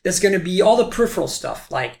develop. There's going to be all the peripheral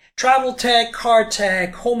stuff like travel tech, car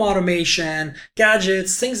tech, home automation,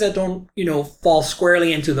 gadgets, things that don't, fall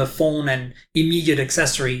squarely into the phone and immediate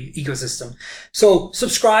accessory ecosystem. So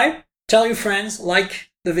subscribe, tell your friends,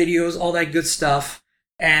 like the videos, all that good stuff.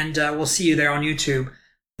 And we'll see you there on YouTube.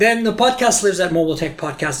 Then the podcast lives at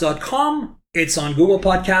mobiletechpodcast.com. It's on Google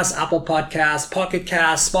Podcasts, Apple Podcasts, Pocket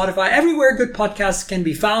Casts, Spotify, everywhere good podcasts can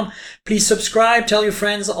be found. Please subscribe, tell your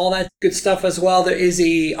friends, all that good stuff as well. There is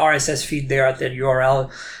a RSS feed there at that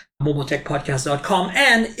URL, mobiletechpodcast.com.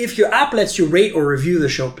 And if your app lets you rate or review the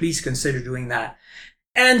show, please consider doing that.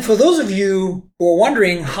 And for those of you who are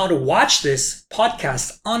wondering how to watch this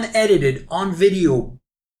podcast unedited on video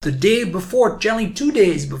the day before, generally 2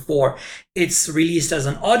 days before it's released as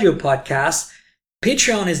an audio podcast,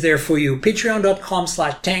 Patreon is there for you.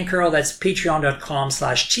 Patreon.com/TankGirl. That's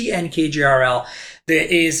Patreon.com/TNKGRL. There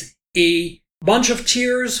is a bunch of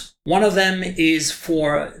tiers. One of them is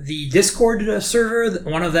for the Discord server.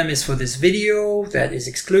 One of them is for this video that is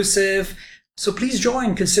exclusive. So please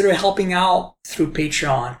join. Consider helping out through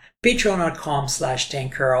Patreon.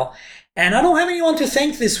 Patreon.com/TankGirl. And I don't have anyone to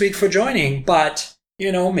thank this week for joining, but,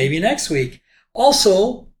 maybe next week.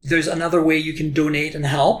 Also, there's another way you can donate and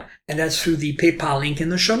help, and that's through the PayPal link in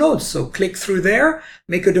the show notes. So click through there,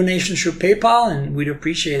 make a donation through PayPal, and we'd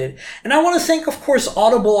appreciate it. And I want to thank, of course,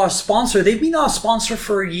 Audible, our sponsor. They've been our sponsor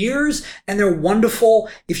for years, and they're wonderful.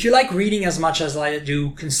 If you like reading as much as I do,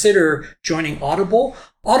 consider joining Audible.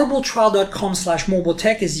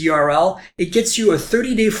 audibletrial.com/mobiletech is the URL. It gets you a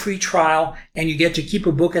 30-day free trial, and you get to keep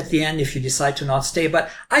a book at the end if you decide to not stay. But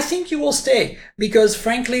I think you will stay because,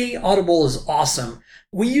 frankly, Audible is awesome.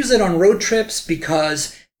 We use it on road trips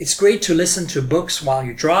because it's great to listen to books while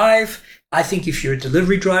you drive. I think if you're a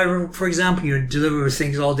delivery driver, for example, you deliver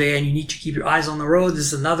things all day and you need to keep your eyes on the road,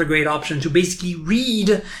 this is another great option to basically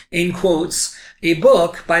read, in quotes, a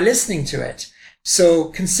book by listening to it. So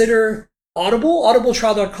consider Audible.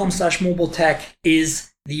 audibletrial.com/mobiletech is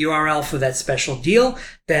the URL for that special deal.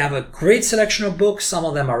 They have a great selection of books. Some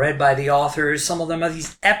of them are read by the authors. Some of them are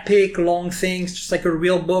these epic long things, just like a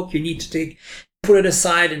real book. You need to put it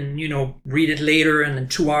aside and, read it later and in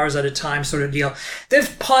 2 hours at a time sort of deal. They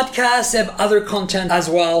have podcasts, they have other content as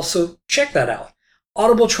well. So check that out.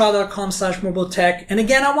 audibletrial.com/mobiletech. And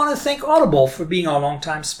again, I want to thank Audible for being our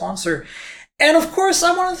longtime sponsor. And of course,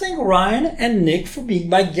 I want to thank Ryan and Nick for being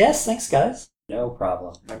my guests. Thanks, guys. No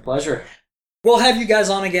problem. My pleasure. We'll have you guys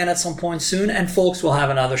on again at some point soon. And folks, we'll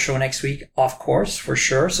have another show next week, of course, for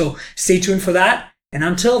sure. So stay tuned for that. And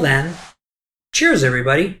until then, cheers,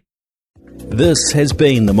 everybody. This has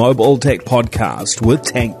been the Mobile Tech Podcast with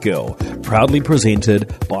Tank Girl, proudly presented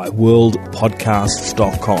by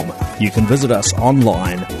worldpodcasts.com. You can visit us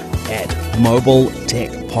online at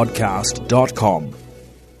mobiletechpodcast.com.